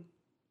known.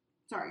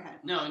 Sorry, go ahead.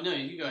 No,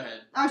 you go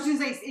ahead. I was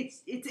just gonna say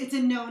it's a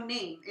known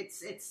name.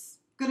 It's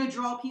gonna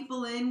draw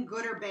people in,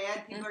 good or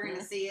bad. People are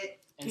gonna see it.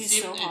 And He's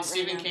Stephen, so hot and right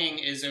Stephen now. King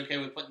is okay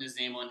with putting his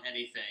name on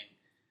anything.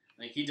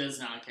 Like, he does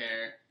not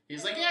care.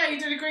 He's like, yeah, you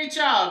did a great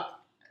job.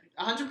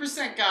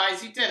 100%,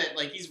 guys, you did it.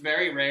 Like, he's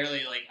very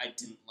rarely like, I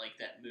didn't like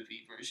that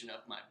movie version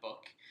of my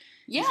book.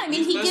 Yeah, He's- I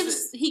mean,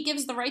 he's he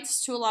gives the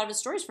rights to a lot of his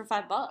stories for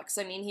 $5.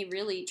 I mean, he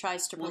really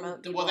tries to Well,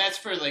 promote. well, that's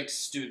for, like,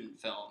 student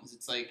films.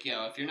 It's like, you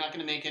know, if you're not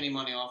going to make any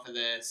money off of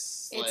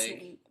this,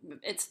 like...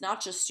 It's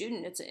not just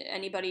student. It's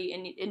anybody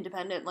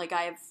independent. Like,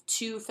 I have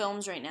 2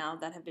 films right now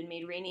that have been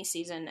made rainy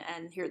season,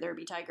 and Here There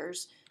Be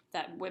Tigers,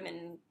 that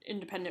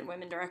independent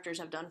women directors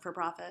have done for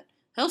profit.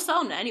 He'll sell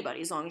them to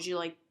anybody as long as you,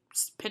 like,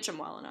 pitch them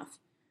well enough.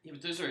 Yeah,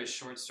 but those are his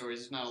short stories.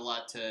 There's not a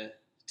lot to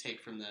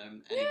take from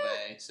them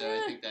anyway. So yeah.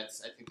 I think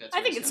that's. I think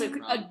where it's he's a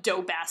coming from.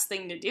 dope ass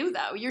thing to do,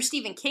 though. You're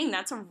Stephen King.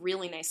 That's a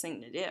really nice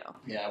thing to do.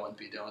 Yeah, I wouldn't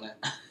be doing it.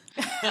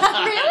 Really?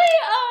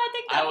 Oh, I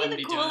think I that'd wouldn't be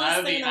be the doing coolest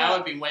that. thing. I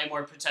would be way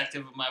more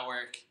protective of my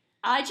work.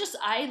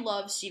 I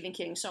love Stephen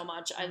King so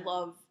much. I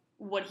love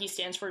what he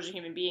stands for as a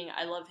human being.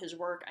 I love his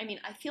work. I mean,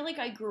 I feel like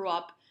I grew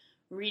up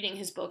reading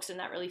his books, and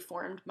that really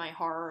formed my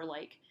horror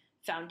like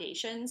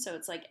foundation. So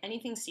it's like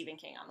anything Stephen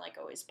King, I'm like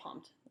always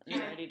pumped and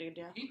Yeah. ready to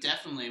do. He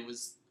definitely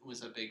was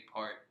a big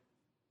part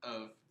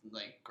of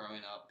like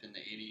growing up in the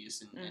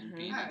 80s and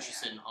being Oh, yeah.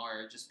 interested in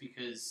horror, just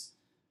because,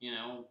 you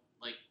know,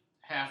 like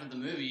half of the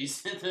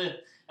movies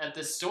at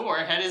the store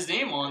had his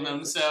name on them.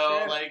 That's So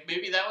true. like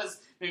maybe that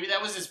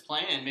was his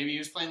plan. Maybe he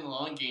was playing the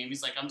long game.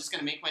 He's like, I'm just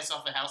gonna make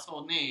myself a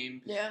household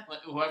name. Yeah.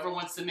 Like, whoever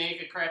wants to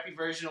make a crappy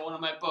version of one of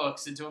my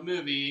books into a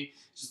movie,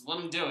 just let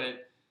them do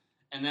it.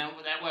 And then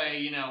that way,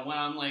 you know, when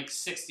I'm like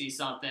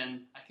 60-something,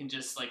 I can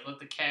just like let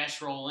the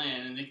cash roll in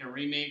and they can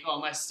remake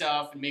all my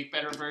stuff and make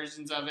better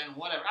versions of it and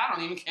whatever. I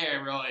don't even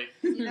care, really.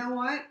 You know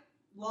what?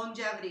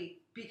 Longevity.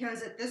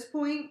 Because at this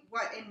point,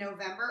 in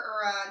November,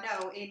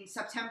 or in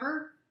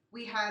September,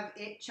 we have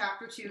It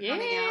Chapter 2 coming out.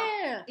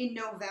 Yeah. In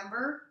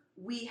November,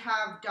 we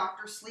have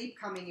Dr. Sleep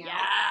coming out.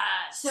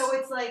 Yes. So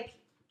it's like,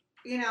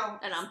 you know.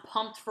 And I'm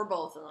pumped for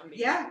both of them.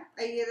 Yeah,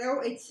 you know,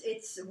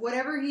 it's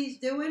whatever he's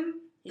doing,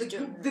 He's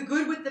doing the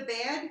good with the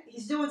bad,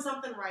 he's doing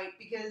something right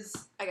because...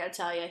 I gotta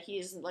tell you,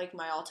 he's like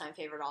my all-time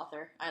favorite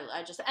author.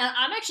 I just, and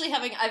I'm actually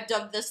I've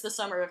dubbed this the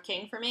summer of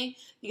King for me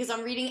because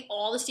I'm reading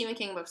all the Stephen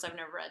King books I've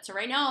never read. So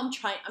right now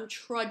I'm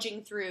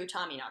trudging through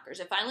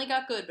Tommyknockers. It finally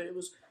got good, but it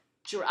was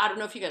I don't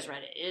know if you guys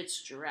read it.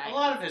 It's A dragging.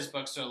 lot of his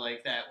books are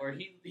like that, where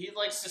he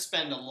likes to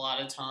spend a lot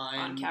of time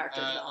On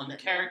character on the development,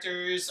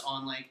 characters,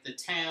 on like the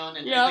town,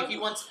 and Yeah. like he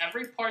wants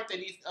every part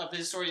of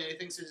his story that he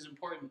thinks is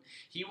important.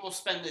 He will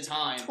spend the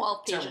time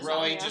 12 to pages really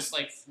on, yeah. just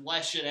like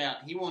flesh it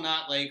out. He will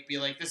not like be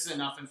like, this is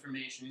enough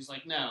information. He's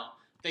like, no,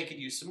 they could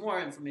use some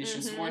more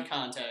information, some Mm-hmm. more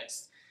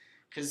context.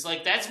 Because,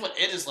 like, that's what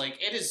it is like.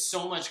 It is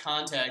so much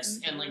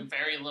context and, like,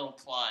 very little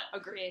plot.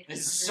 Agreed.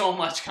 It's so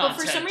much But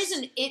context. for some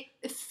reason, it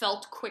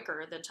felt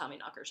quicker than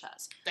Tommyknockers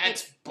has.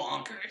 That's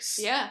bonkers.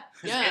 Yeah,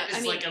 yeah.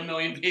 It's like a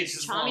million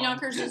pages long.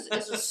 Tommyknockers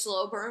is a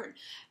slow burn.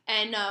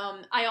 And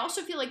I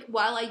also feel like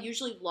while I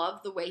usually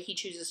love the way he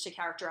chooses to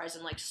characterize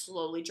and, like,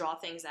 slowly draw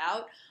things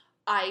out,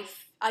 I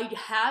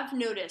have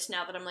noticed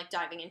now that I'm, like,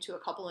 diving into a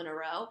couple in a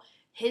row,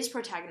 his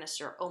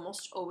protagonists are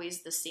almost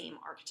always the same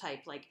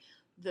archetype. Like,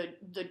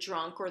 the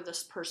drunk or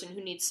this person who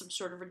needs some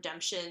sort of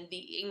redemption, the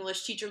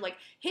English teacher, like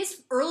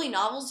his early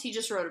novels, he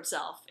just wrote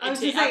himself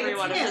into every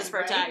one of his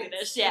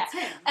protagonists. Right? Yeah, It's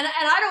him. and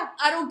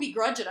I don't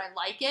begrudge it. I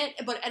like it,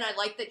 and I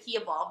like that he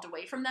evolved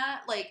away from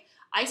that. Like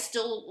I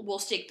still will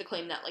stake the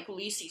claim that like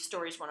Lucy's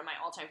story is one of my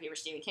all-time favorite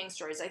Stephen King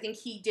stories. I think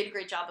he did a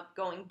great job of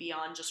going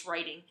beyond just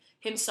writing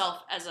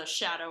himself as a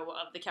shadow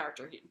of the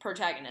character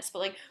protagonist. But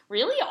like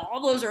really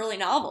all those early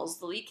novels,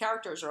 the lead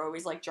characters are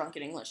always like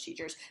drunken English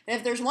teachers. And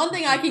if there's one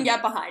thing I can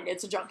get behind,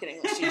 it's a drunken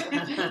English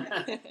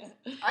teacher.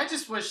 I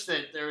just wish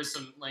that there was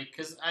some, like,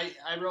 because I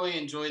really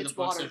enjoy the It's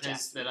books water of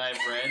his jet. that I've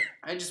read.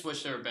 I just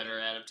wish there were better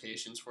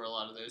adaptations for a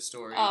lot of those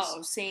stories.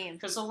 Oh, same.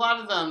 Because a lot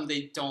of them,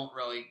 they don't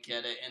really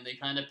get it, and they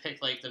kind of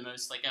pick, like, the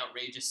most, like,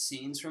 outrageous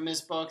scenes from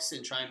his books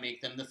and try and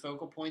make them the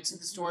focal points of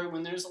the story,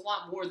 when there's a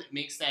lot more that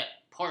makes that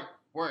part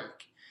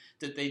work,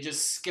 that they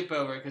just skip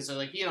over because they're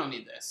like, you don't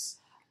need this.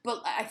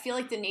 But I feel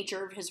like the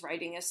nature of his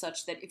writing is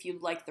such that if you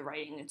like the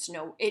writing,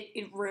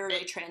 it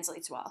rarely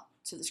translates well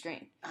to the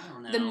screen. I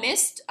don't know. The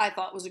Mist, I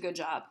thought, was a good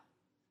job.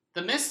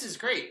 The Mist is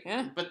great,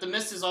 Yeah. but The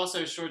Mist is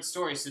also a short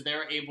story, so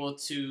they're able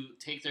to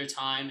take their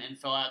time and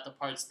fill out the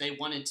parts they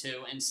wanted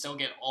to and still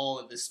get all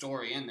of the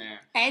story in there.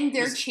 And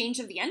their Was- change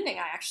of the ending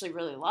I actually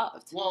really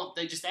loved. Well,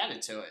 they just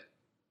added to it.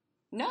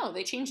 No,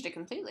 they changed it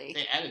completely.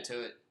 They added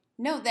to it.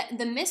 No, that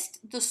The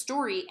Mist, the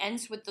story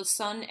ends with the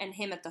son and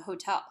him at the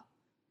hotel.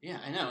 Yeah,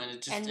 I know, and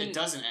it just And it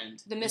doesn't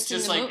end. The Mist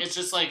it's just in the like mo- it's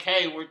just like,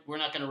 hey, we're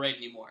not gonna write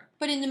anymore.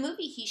 But in the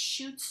movie, he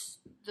shoots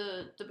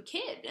the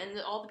kid and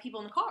all the people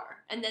in the car,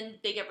 and then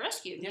they get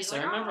rescued. and Yes, he's I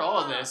like, remember all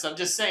of this. I'm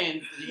just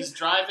saying he's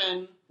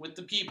driving with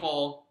the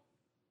people,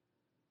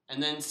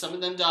 and then some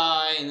of them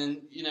die, and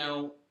then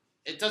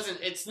it doesn't.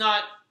 It's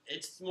not.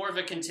 It's more of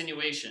a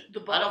continuation.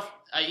 The I don't. book.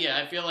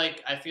 I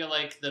feel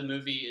like the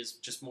movie is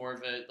just more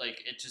of a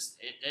like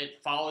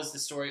it follows the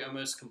story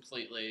almost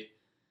completely.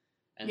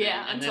 And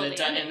Yeah, then, until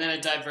the ending. and then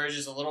it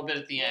diverges a little bit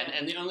at the end. Yeah.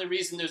 And the only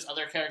reason those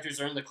other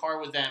characters are in the car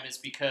with them is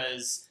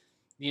because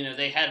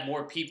they had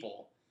more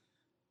people.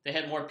 They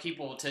had more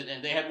people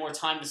and they had more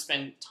time to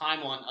spend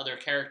time on other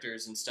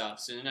characters and stuff.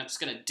 So they're not just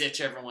gonna ditch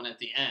everyone at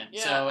the end.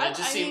 Yeah, so it I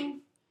just seemed.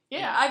 mean,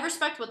 yeah, I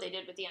respect what they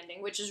did with the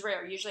ending, which is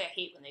rare. Usually, I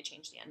hate when they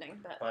change the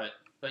ending,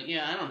 But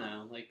yeah, I don't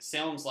know. Like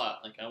Salem's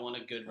Lot. Like I want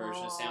a good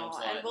version of Salem's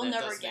Lot. and we'll that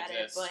never doesn't get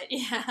exist. it. But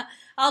yeah,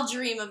 I'll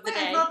dream of the Wait,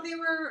 day. I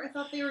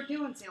thought they were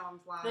doing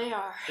Salem's Lot. They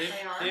are.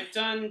 They've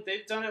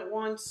done it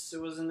once.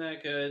 It wasn't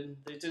that good.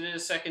 They did it a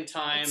second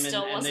time, It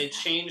still and they wasn't.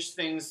 changed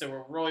things that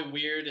were really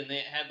weird, and they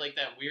had like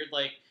that weird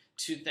like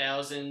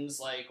 2000s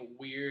like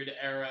weird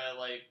era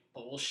like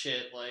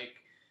bullshit like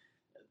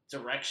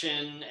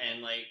direction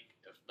and like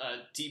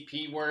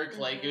DP work.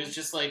 Like it was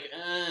just like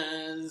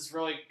this is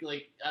really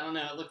like I don't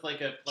know. It looked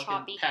like a fucking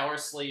Choppy. power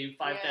sleeve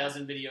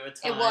 5,000 video at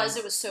It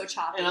times. was so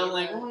choppy. And I'm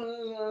like, The-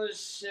 oh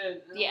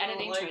shit. the I don't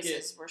editing like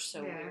choices it. were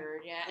so Yeah.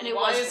 weird. Yeah, and it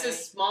Why was is very-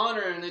 this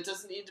modern? It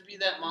doesn't need to be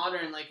that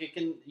modern. Like you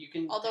can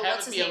Although have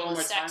what's it his be a name little more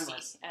was sexy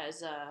timeless.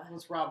 as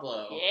It's Rob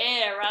Lowe.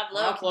 Yeah, Rob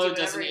Lowe Rob can Lowe do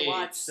whatever doesn't he age,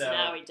 wants. so-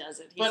 Now he does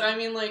it. He's But a I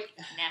mean, like,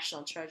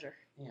 national treasure.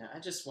 yeah, I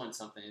just want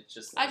something. It's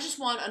just. I just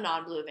want a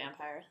non-blue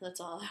vampire. That's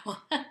all I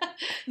want.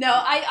 No,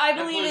 I that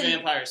believe blue in.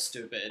 vampire is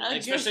stupid, I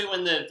especially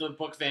when the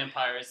book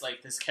vampire is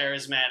like this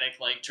charismatic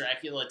like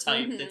Dracula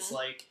type. Mhm. That's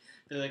like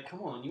they're like,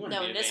 come on, you want to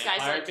No, be a this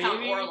vampire, guy's like Count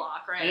baby?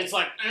 Warlock, right? And it's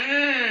like,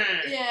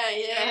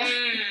 yeah.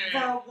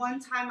 The one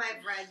time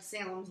I've read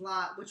Salem's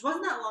Lot, which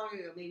wasn't that long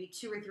ago, maybe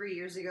 2 or 3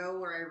 years ago,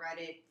 where I read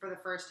it for the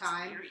first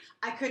time,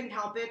 I couldn't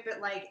help it, but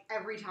like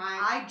every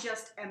time, I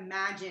just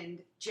imagined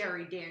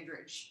Jerry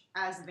Dandridge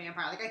as the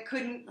vampire. Like I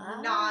couldn't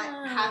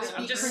not have it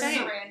I'm be just Chris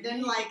saying.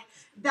 Sarandon. Like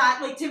that,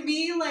 like to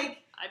me, like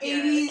I'd be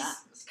alright with 80s that.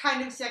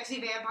 kind of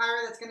sexy vampire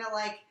that's gonna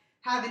like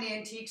have an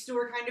antique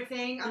store kind of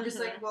thing. I'm just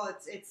Mhm. like, well,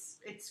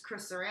 it's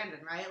Chris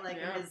Sarandon, right? Like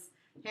Yeah. in his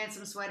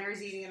handsome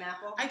sweaters eating an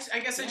apple. I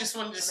guess I just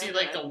wanted to I see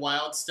remember like it. the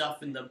wild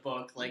stuff in the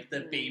book, like the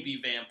Mhm. baby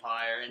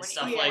vampire and When he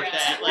stuff Yeah. like breaks-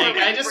 that. when Like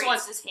he I just breaks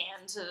want. his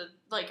hand to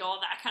like all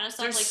that kind of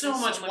stuff. There's like, so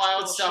much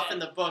wild cool stuff shit. in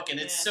the book, and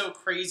it's Yeah. so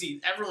crazy.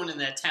 Everyone in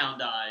that town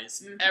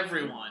dies. Mhm.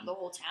 Everyone. The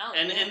whole town.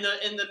 And yeah.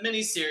 in the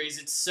miniseries,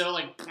 it's so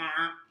like.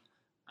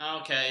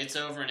 Okay, it's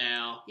over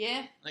now.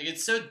 Yeah. Like,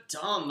 it's so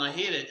dumb. I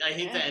hate it. I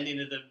hate the ending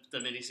of the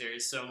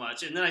miniseries so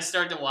much. And then I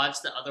started to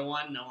watch the other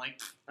one, and I'm like,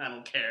 I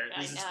don't care.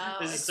 This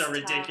is so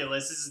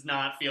ridiculous. This does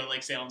not feel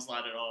like Salem's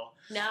Lot at all.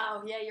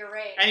 No, yeah, you're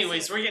right.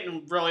 Anyways, we're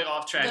getting really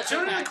off track.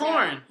 Children of the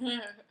Corn.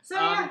 So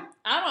yeah,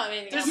 I don't have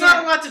anything There's else.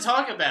 not a lot to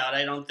talk about,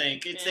 I don't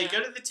think. They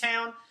go to the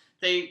town,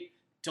 they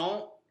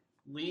don't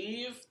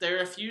leave. They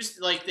refuse,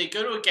 like, they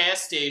go to a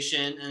gas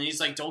station, and he's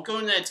like, don't go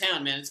into that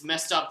town, man. It's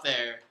messed up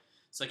there.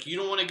 It's like, you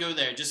don't want to go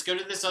there. Just go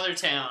to this other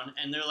town.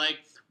 And they're like,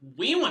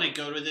 we want to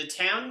go to the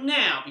town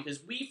now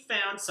because we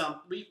found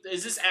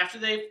is this after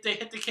they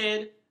hit the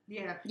kid?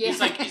 yeah. He's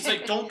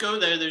like, don't go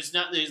there. He's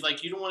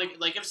like, you don't want to,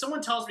 like, if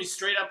someone tells me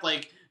straight up,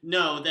 like,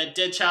 no, that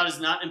dead child is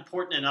not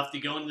important enough to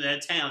go into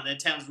that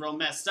town's real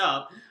messed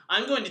up,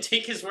 I'm going to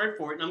take his word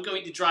for it, and I'm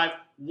going to drive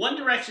one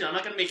direction. I'm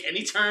not going to make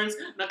any turns.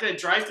 I'm not going to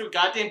drive through a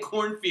goddamn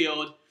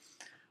cornfield.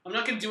 I'm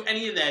not going to do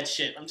any of that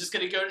shit. I'm just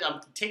going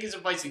to take his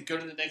advice and go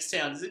to the next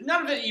town.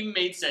 None of it even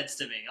made sense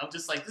to me. I'm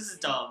just like, this is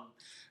dumb.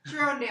 It's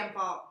your own damn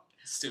fault.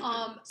 Stupid.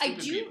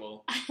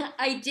 People.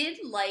 I did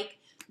like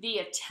the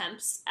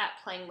attempts at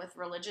playing with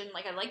religion.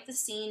 Like, I liked the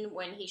scene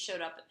when he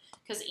showed up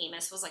because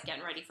Amos was, like,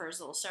 getting ready for his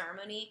little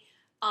ceremony.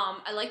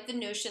 I like the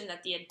notion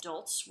that the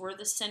adults were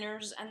the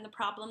sinners and the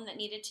problem that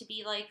needed to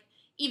be, like,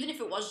 even if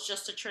it was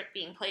just a trick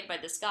being played by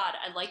this god,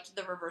 I liked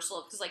the reversal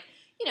of, because, like,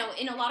 you know,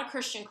 in a lot of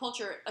Christian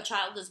culture, a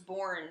child is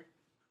born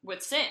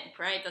with sin,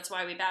 right? That's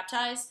why we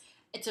baptize,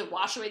 to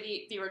wash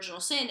away the original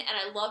sin. And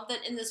I love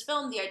that in this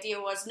film, the idea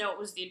was, no, it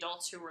was the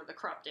adults who were the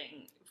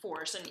corrupting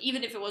force, and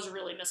even if it was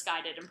really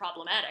misguided and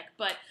problematic.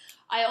 But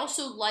I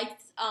also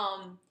liked,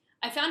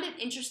 I found it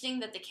interesting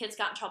that the kids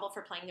got in trouble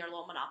for playing their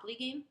little Monopoly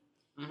game.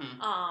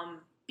 Mm-hmm.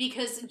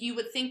 Because you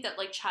would think that,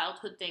 like,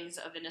 childhood things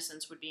of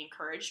innocence would be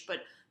encouraged, but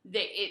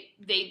they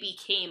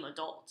became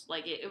adult.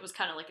 Like, it was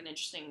kind of like an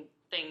interesting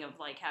thing of,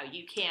 like, how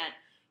you can't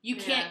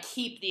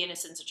keep the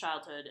innocence of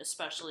childhood,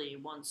 especially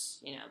once,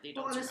 you know, the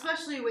adults and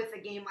especially with a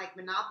game like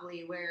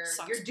Monopoly where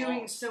you're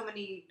doing so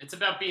many... It's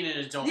about being an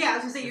adult. Yeah,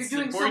 I was going to say,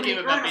 you're doing so many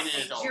about grown-up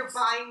things. You're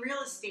buying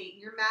real estate,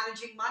 and you're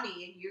managing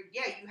money, and you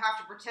have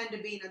to pretend to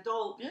be an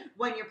adult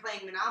when you're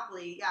playing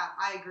Monopoly. Yeah,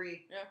 I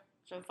agree. Yeah,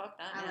 so fuck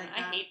that.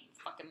 I hate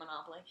fucking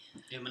Monopoly.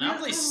 Yeah,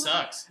 Monopoly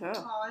sucks. Oh,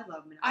 I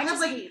love Monopoly. I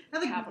have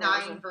like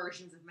 9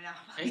 versions of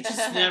Monopoly. It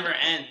just never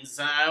ends.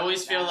 I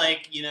always feel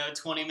like,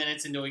 20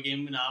 minutes into a game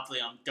of Monopoly,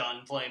 I'm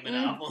done playing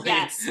Monopoly.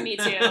 Yes, me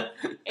too.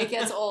 It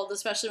gets old,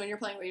 especially when you're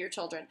playing with your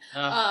children.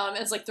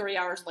 It's like 3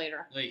 hours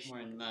later. Like, more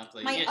in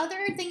Monopoly. My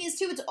other thing is,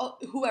 too, it's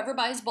whoever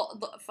buys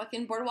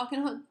fucking Boardwalk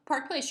and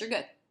Park Place, you're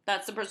good.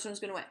 That's the person who's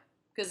going to win.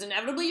 Because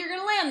inevitably you're going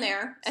to land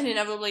there, and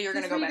inevitably you're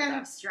going to go back you up. gotta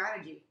have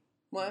strategy.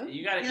 What?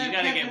 You gotta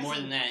get more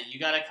than that. You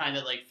gotta kind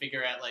of, like,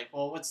 figure out, like,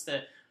 well,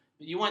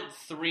 you want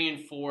 3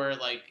 and 4,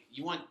 like,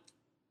 you want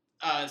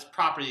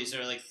properties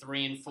that are, like,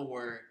 3 and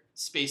 4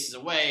 spaces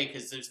away,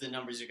 because there's the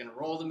numbers you're gonna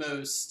roll the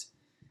most.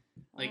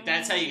 Like,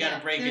 that's how you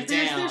gotta break it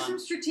down. There's some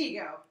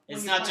stratego.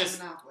 It's not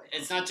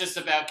just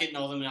about getting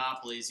all the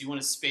monopolies. You want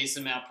to space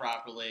them out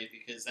properly,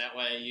 because that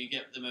way you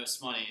get the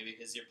most money,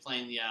 because you're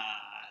playing the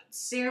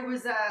odds. There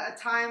was a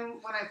time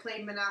when I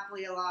played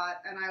Monopoly a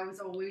lot, and I was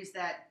always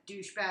that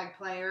douchebag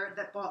player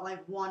that bought, like,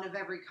 one of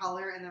every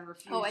color and then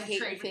refused to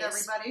trade with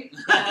everybody.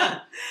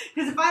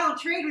 Because if I don't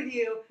trade with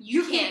you,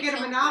 you can't get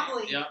a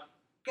Monopoly. Yep.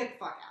 Get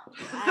the fuck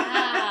out.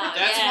 Wow,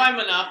 That's why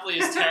Monopoly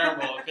is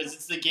terrible, because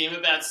it's the game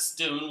about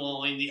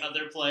stonewalling the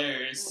other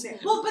players.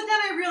 Well, but then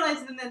I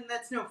realized then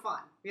that's no fun.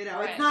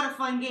 It's not a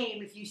fun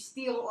game if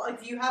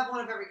you have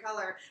one of every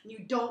color and you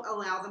don't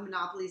allow the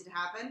monopolies to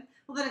happen.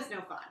 Well, then it's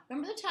no fun.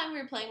 Remember the time we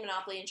were playing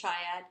Monopoly in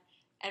Triad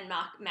and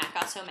Matt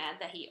got so mad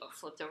that he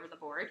flipped over the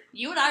board?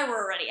 You and I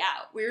were already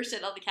out. We were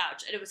sitting on the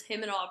couch, and it was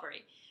him and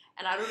Aubrey.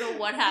 And I don't know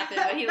what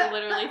happened, but he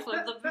literally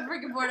flipped the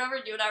freaking board over,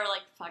 and you and I were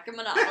like, fucking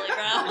Monopoly,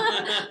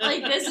 bro.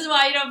 Like, this is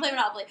why you don't play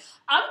Monopoly.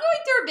 I'm going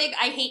through a big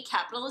I hate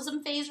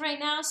capitalism phase right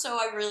now, so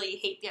I really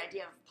hate the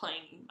idea of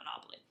playing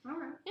Monopoly. All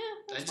right.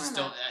 Yeah, I just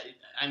don't.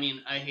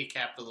 I hate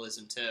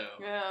capitalism too.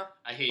 Yeah.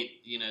 I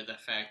hate, the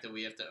fact that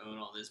we have to own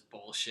all this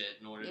bullshit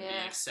in order to be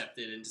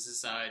accepted into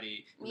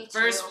society in the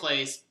first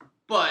place.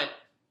 But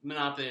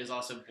Monopoly is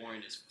also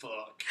boring as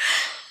fuck.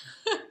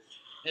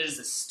 It is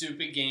a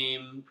stupid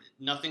game.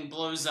 Nothing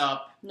blows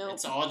up. Nope.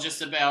 It's all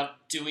just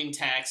about doing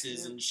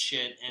taxes and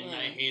shit, and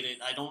I hate it.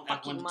 I don't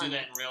want to do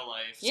that in real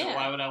life. So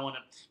why would I want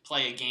to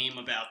play a game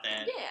about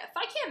that? Yeah, if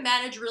I can't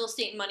manage real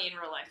estate and money in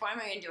real life, why am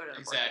I going to do it in a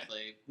board game?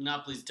 Exactly.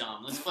 Monopoly's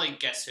dumb. Let's play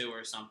Guess Who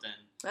or something.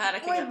 I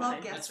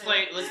love Guess Who.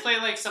 Let's play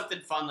like something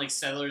fun like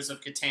Settlers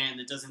of Catan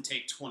that doesn't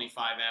take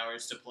 25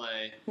 hours to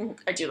play.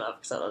 I do love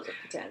Settlers of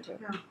Catan too.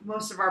 No,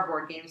 most of our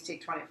board games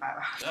take 25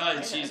 hours. Oh,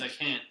 jeez, I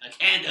can't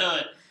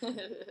do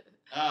it.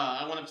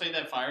 I want to play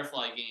that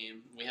Firefly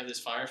game. We have this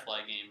Firefly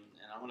game,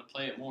 and I want to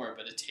play it more,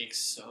 but it takes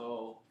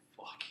so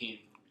fucking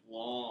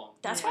long.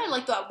 That's why I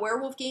like that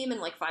werewolf game in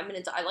like 5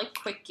 minutes. I like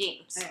quick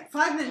games. Yeah,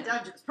 5 minute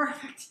dungeons,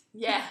 perfect.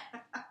 Yeah,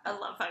 I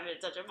love 5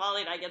 minute dungeon.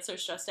 Molly and I get so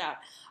stressed out.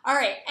 All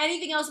right,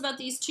 anything else about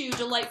these two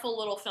delightful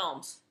little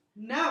films?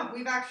 No,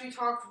 we've actually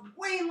talked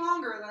way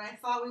longer than I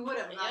thought we would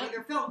have about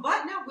either film.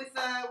 But no, with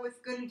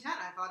good intent,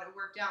 I thought it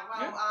worked out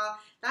well. Yeah.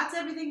 That's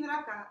everything that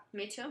I've got.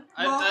 Me too.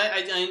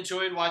 I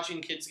enjoyed watching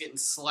kids getting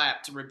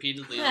slapped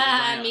repeatedly on the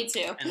ground Me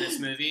too. in this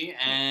movie,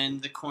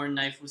 and the corn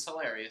knife was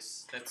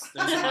hilarious. Those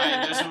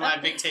are my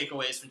big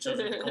takeaways from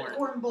Children of the Corn.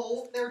 Corn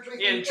bowl. They were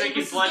drinking.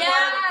 Drinking blood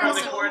from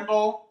the corn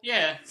bowl.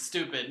 Yeah,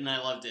 stupid, and I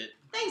loved it.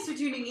 Thanks for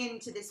tuning in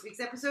to this week's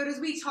episode as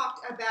we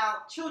talked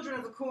about Children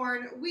of the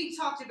Corn. We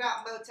talked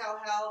about Motel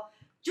Hell.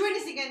 Join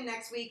us again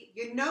next week.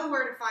 You know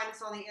where to find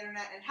us on the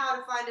internet and how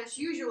to find us.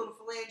 Use your little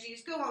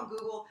phalanges. Go on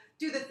Google.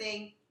 Do the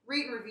thing.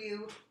 Rate and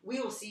review.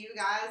 We will see you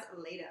guys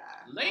later.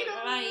 Later.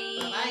 Bye.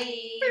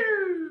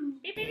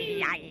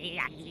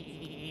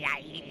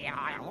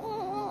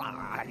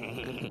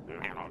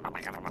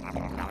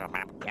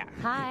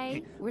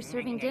 Hi, we're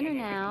serving dinner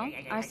now.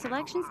 Our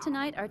selections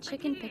tonight are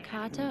chicken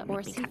piccata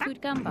or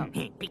seafood gumbo.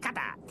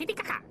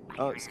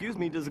 Oh, excuse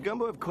me, does the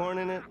gumbo have corn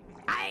in it?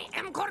 I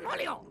am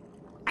Cornholio.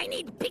 I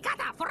need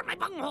piccata for my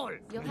bunghole.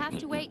 You'll have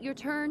to wait your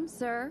turn,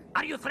 sir.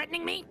 Are you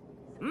threatening me?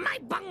 My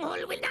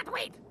bunghole will not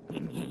wait.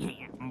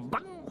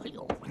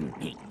 Bunghole.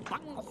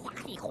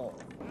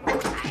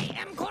 I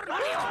am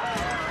Cornholio.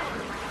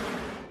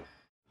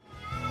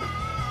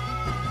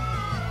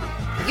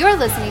 You're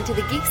listening to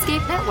the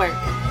Geekscape Network.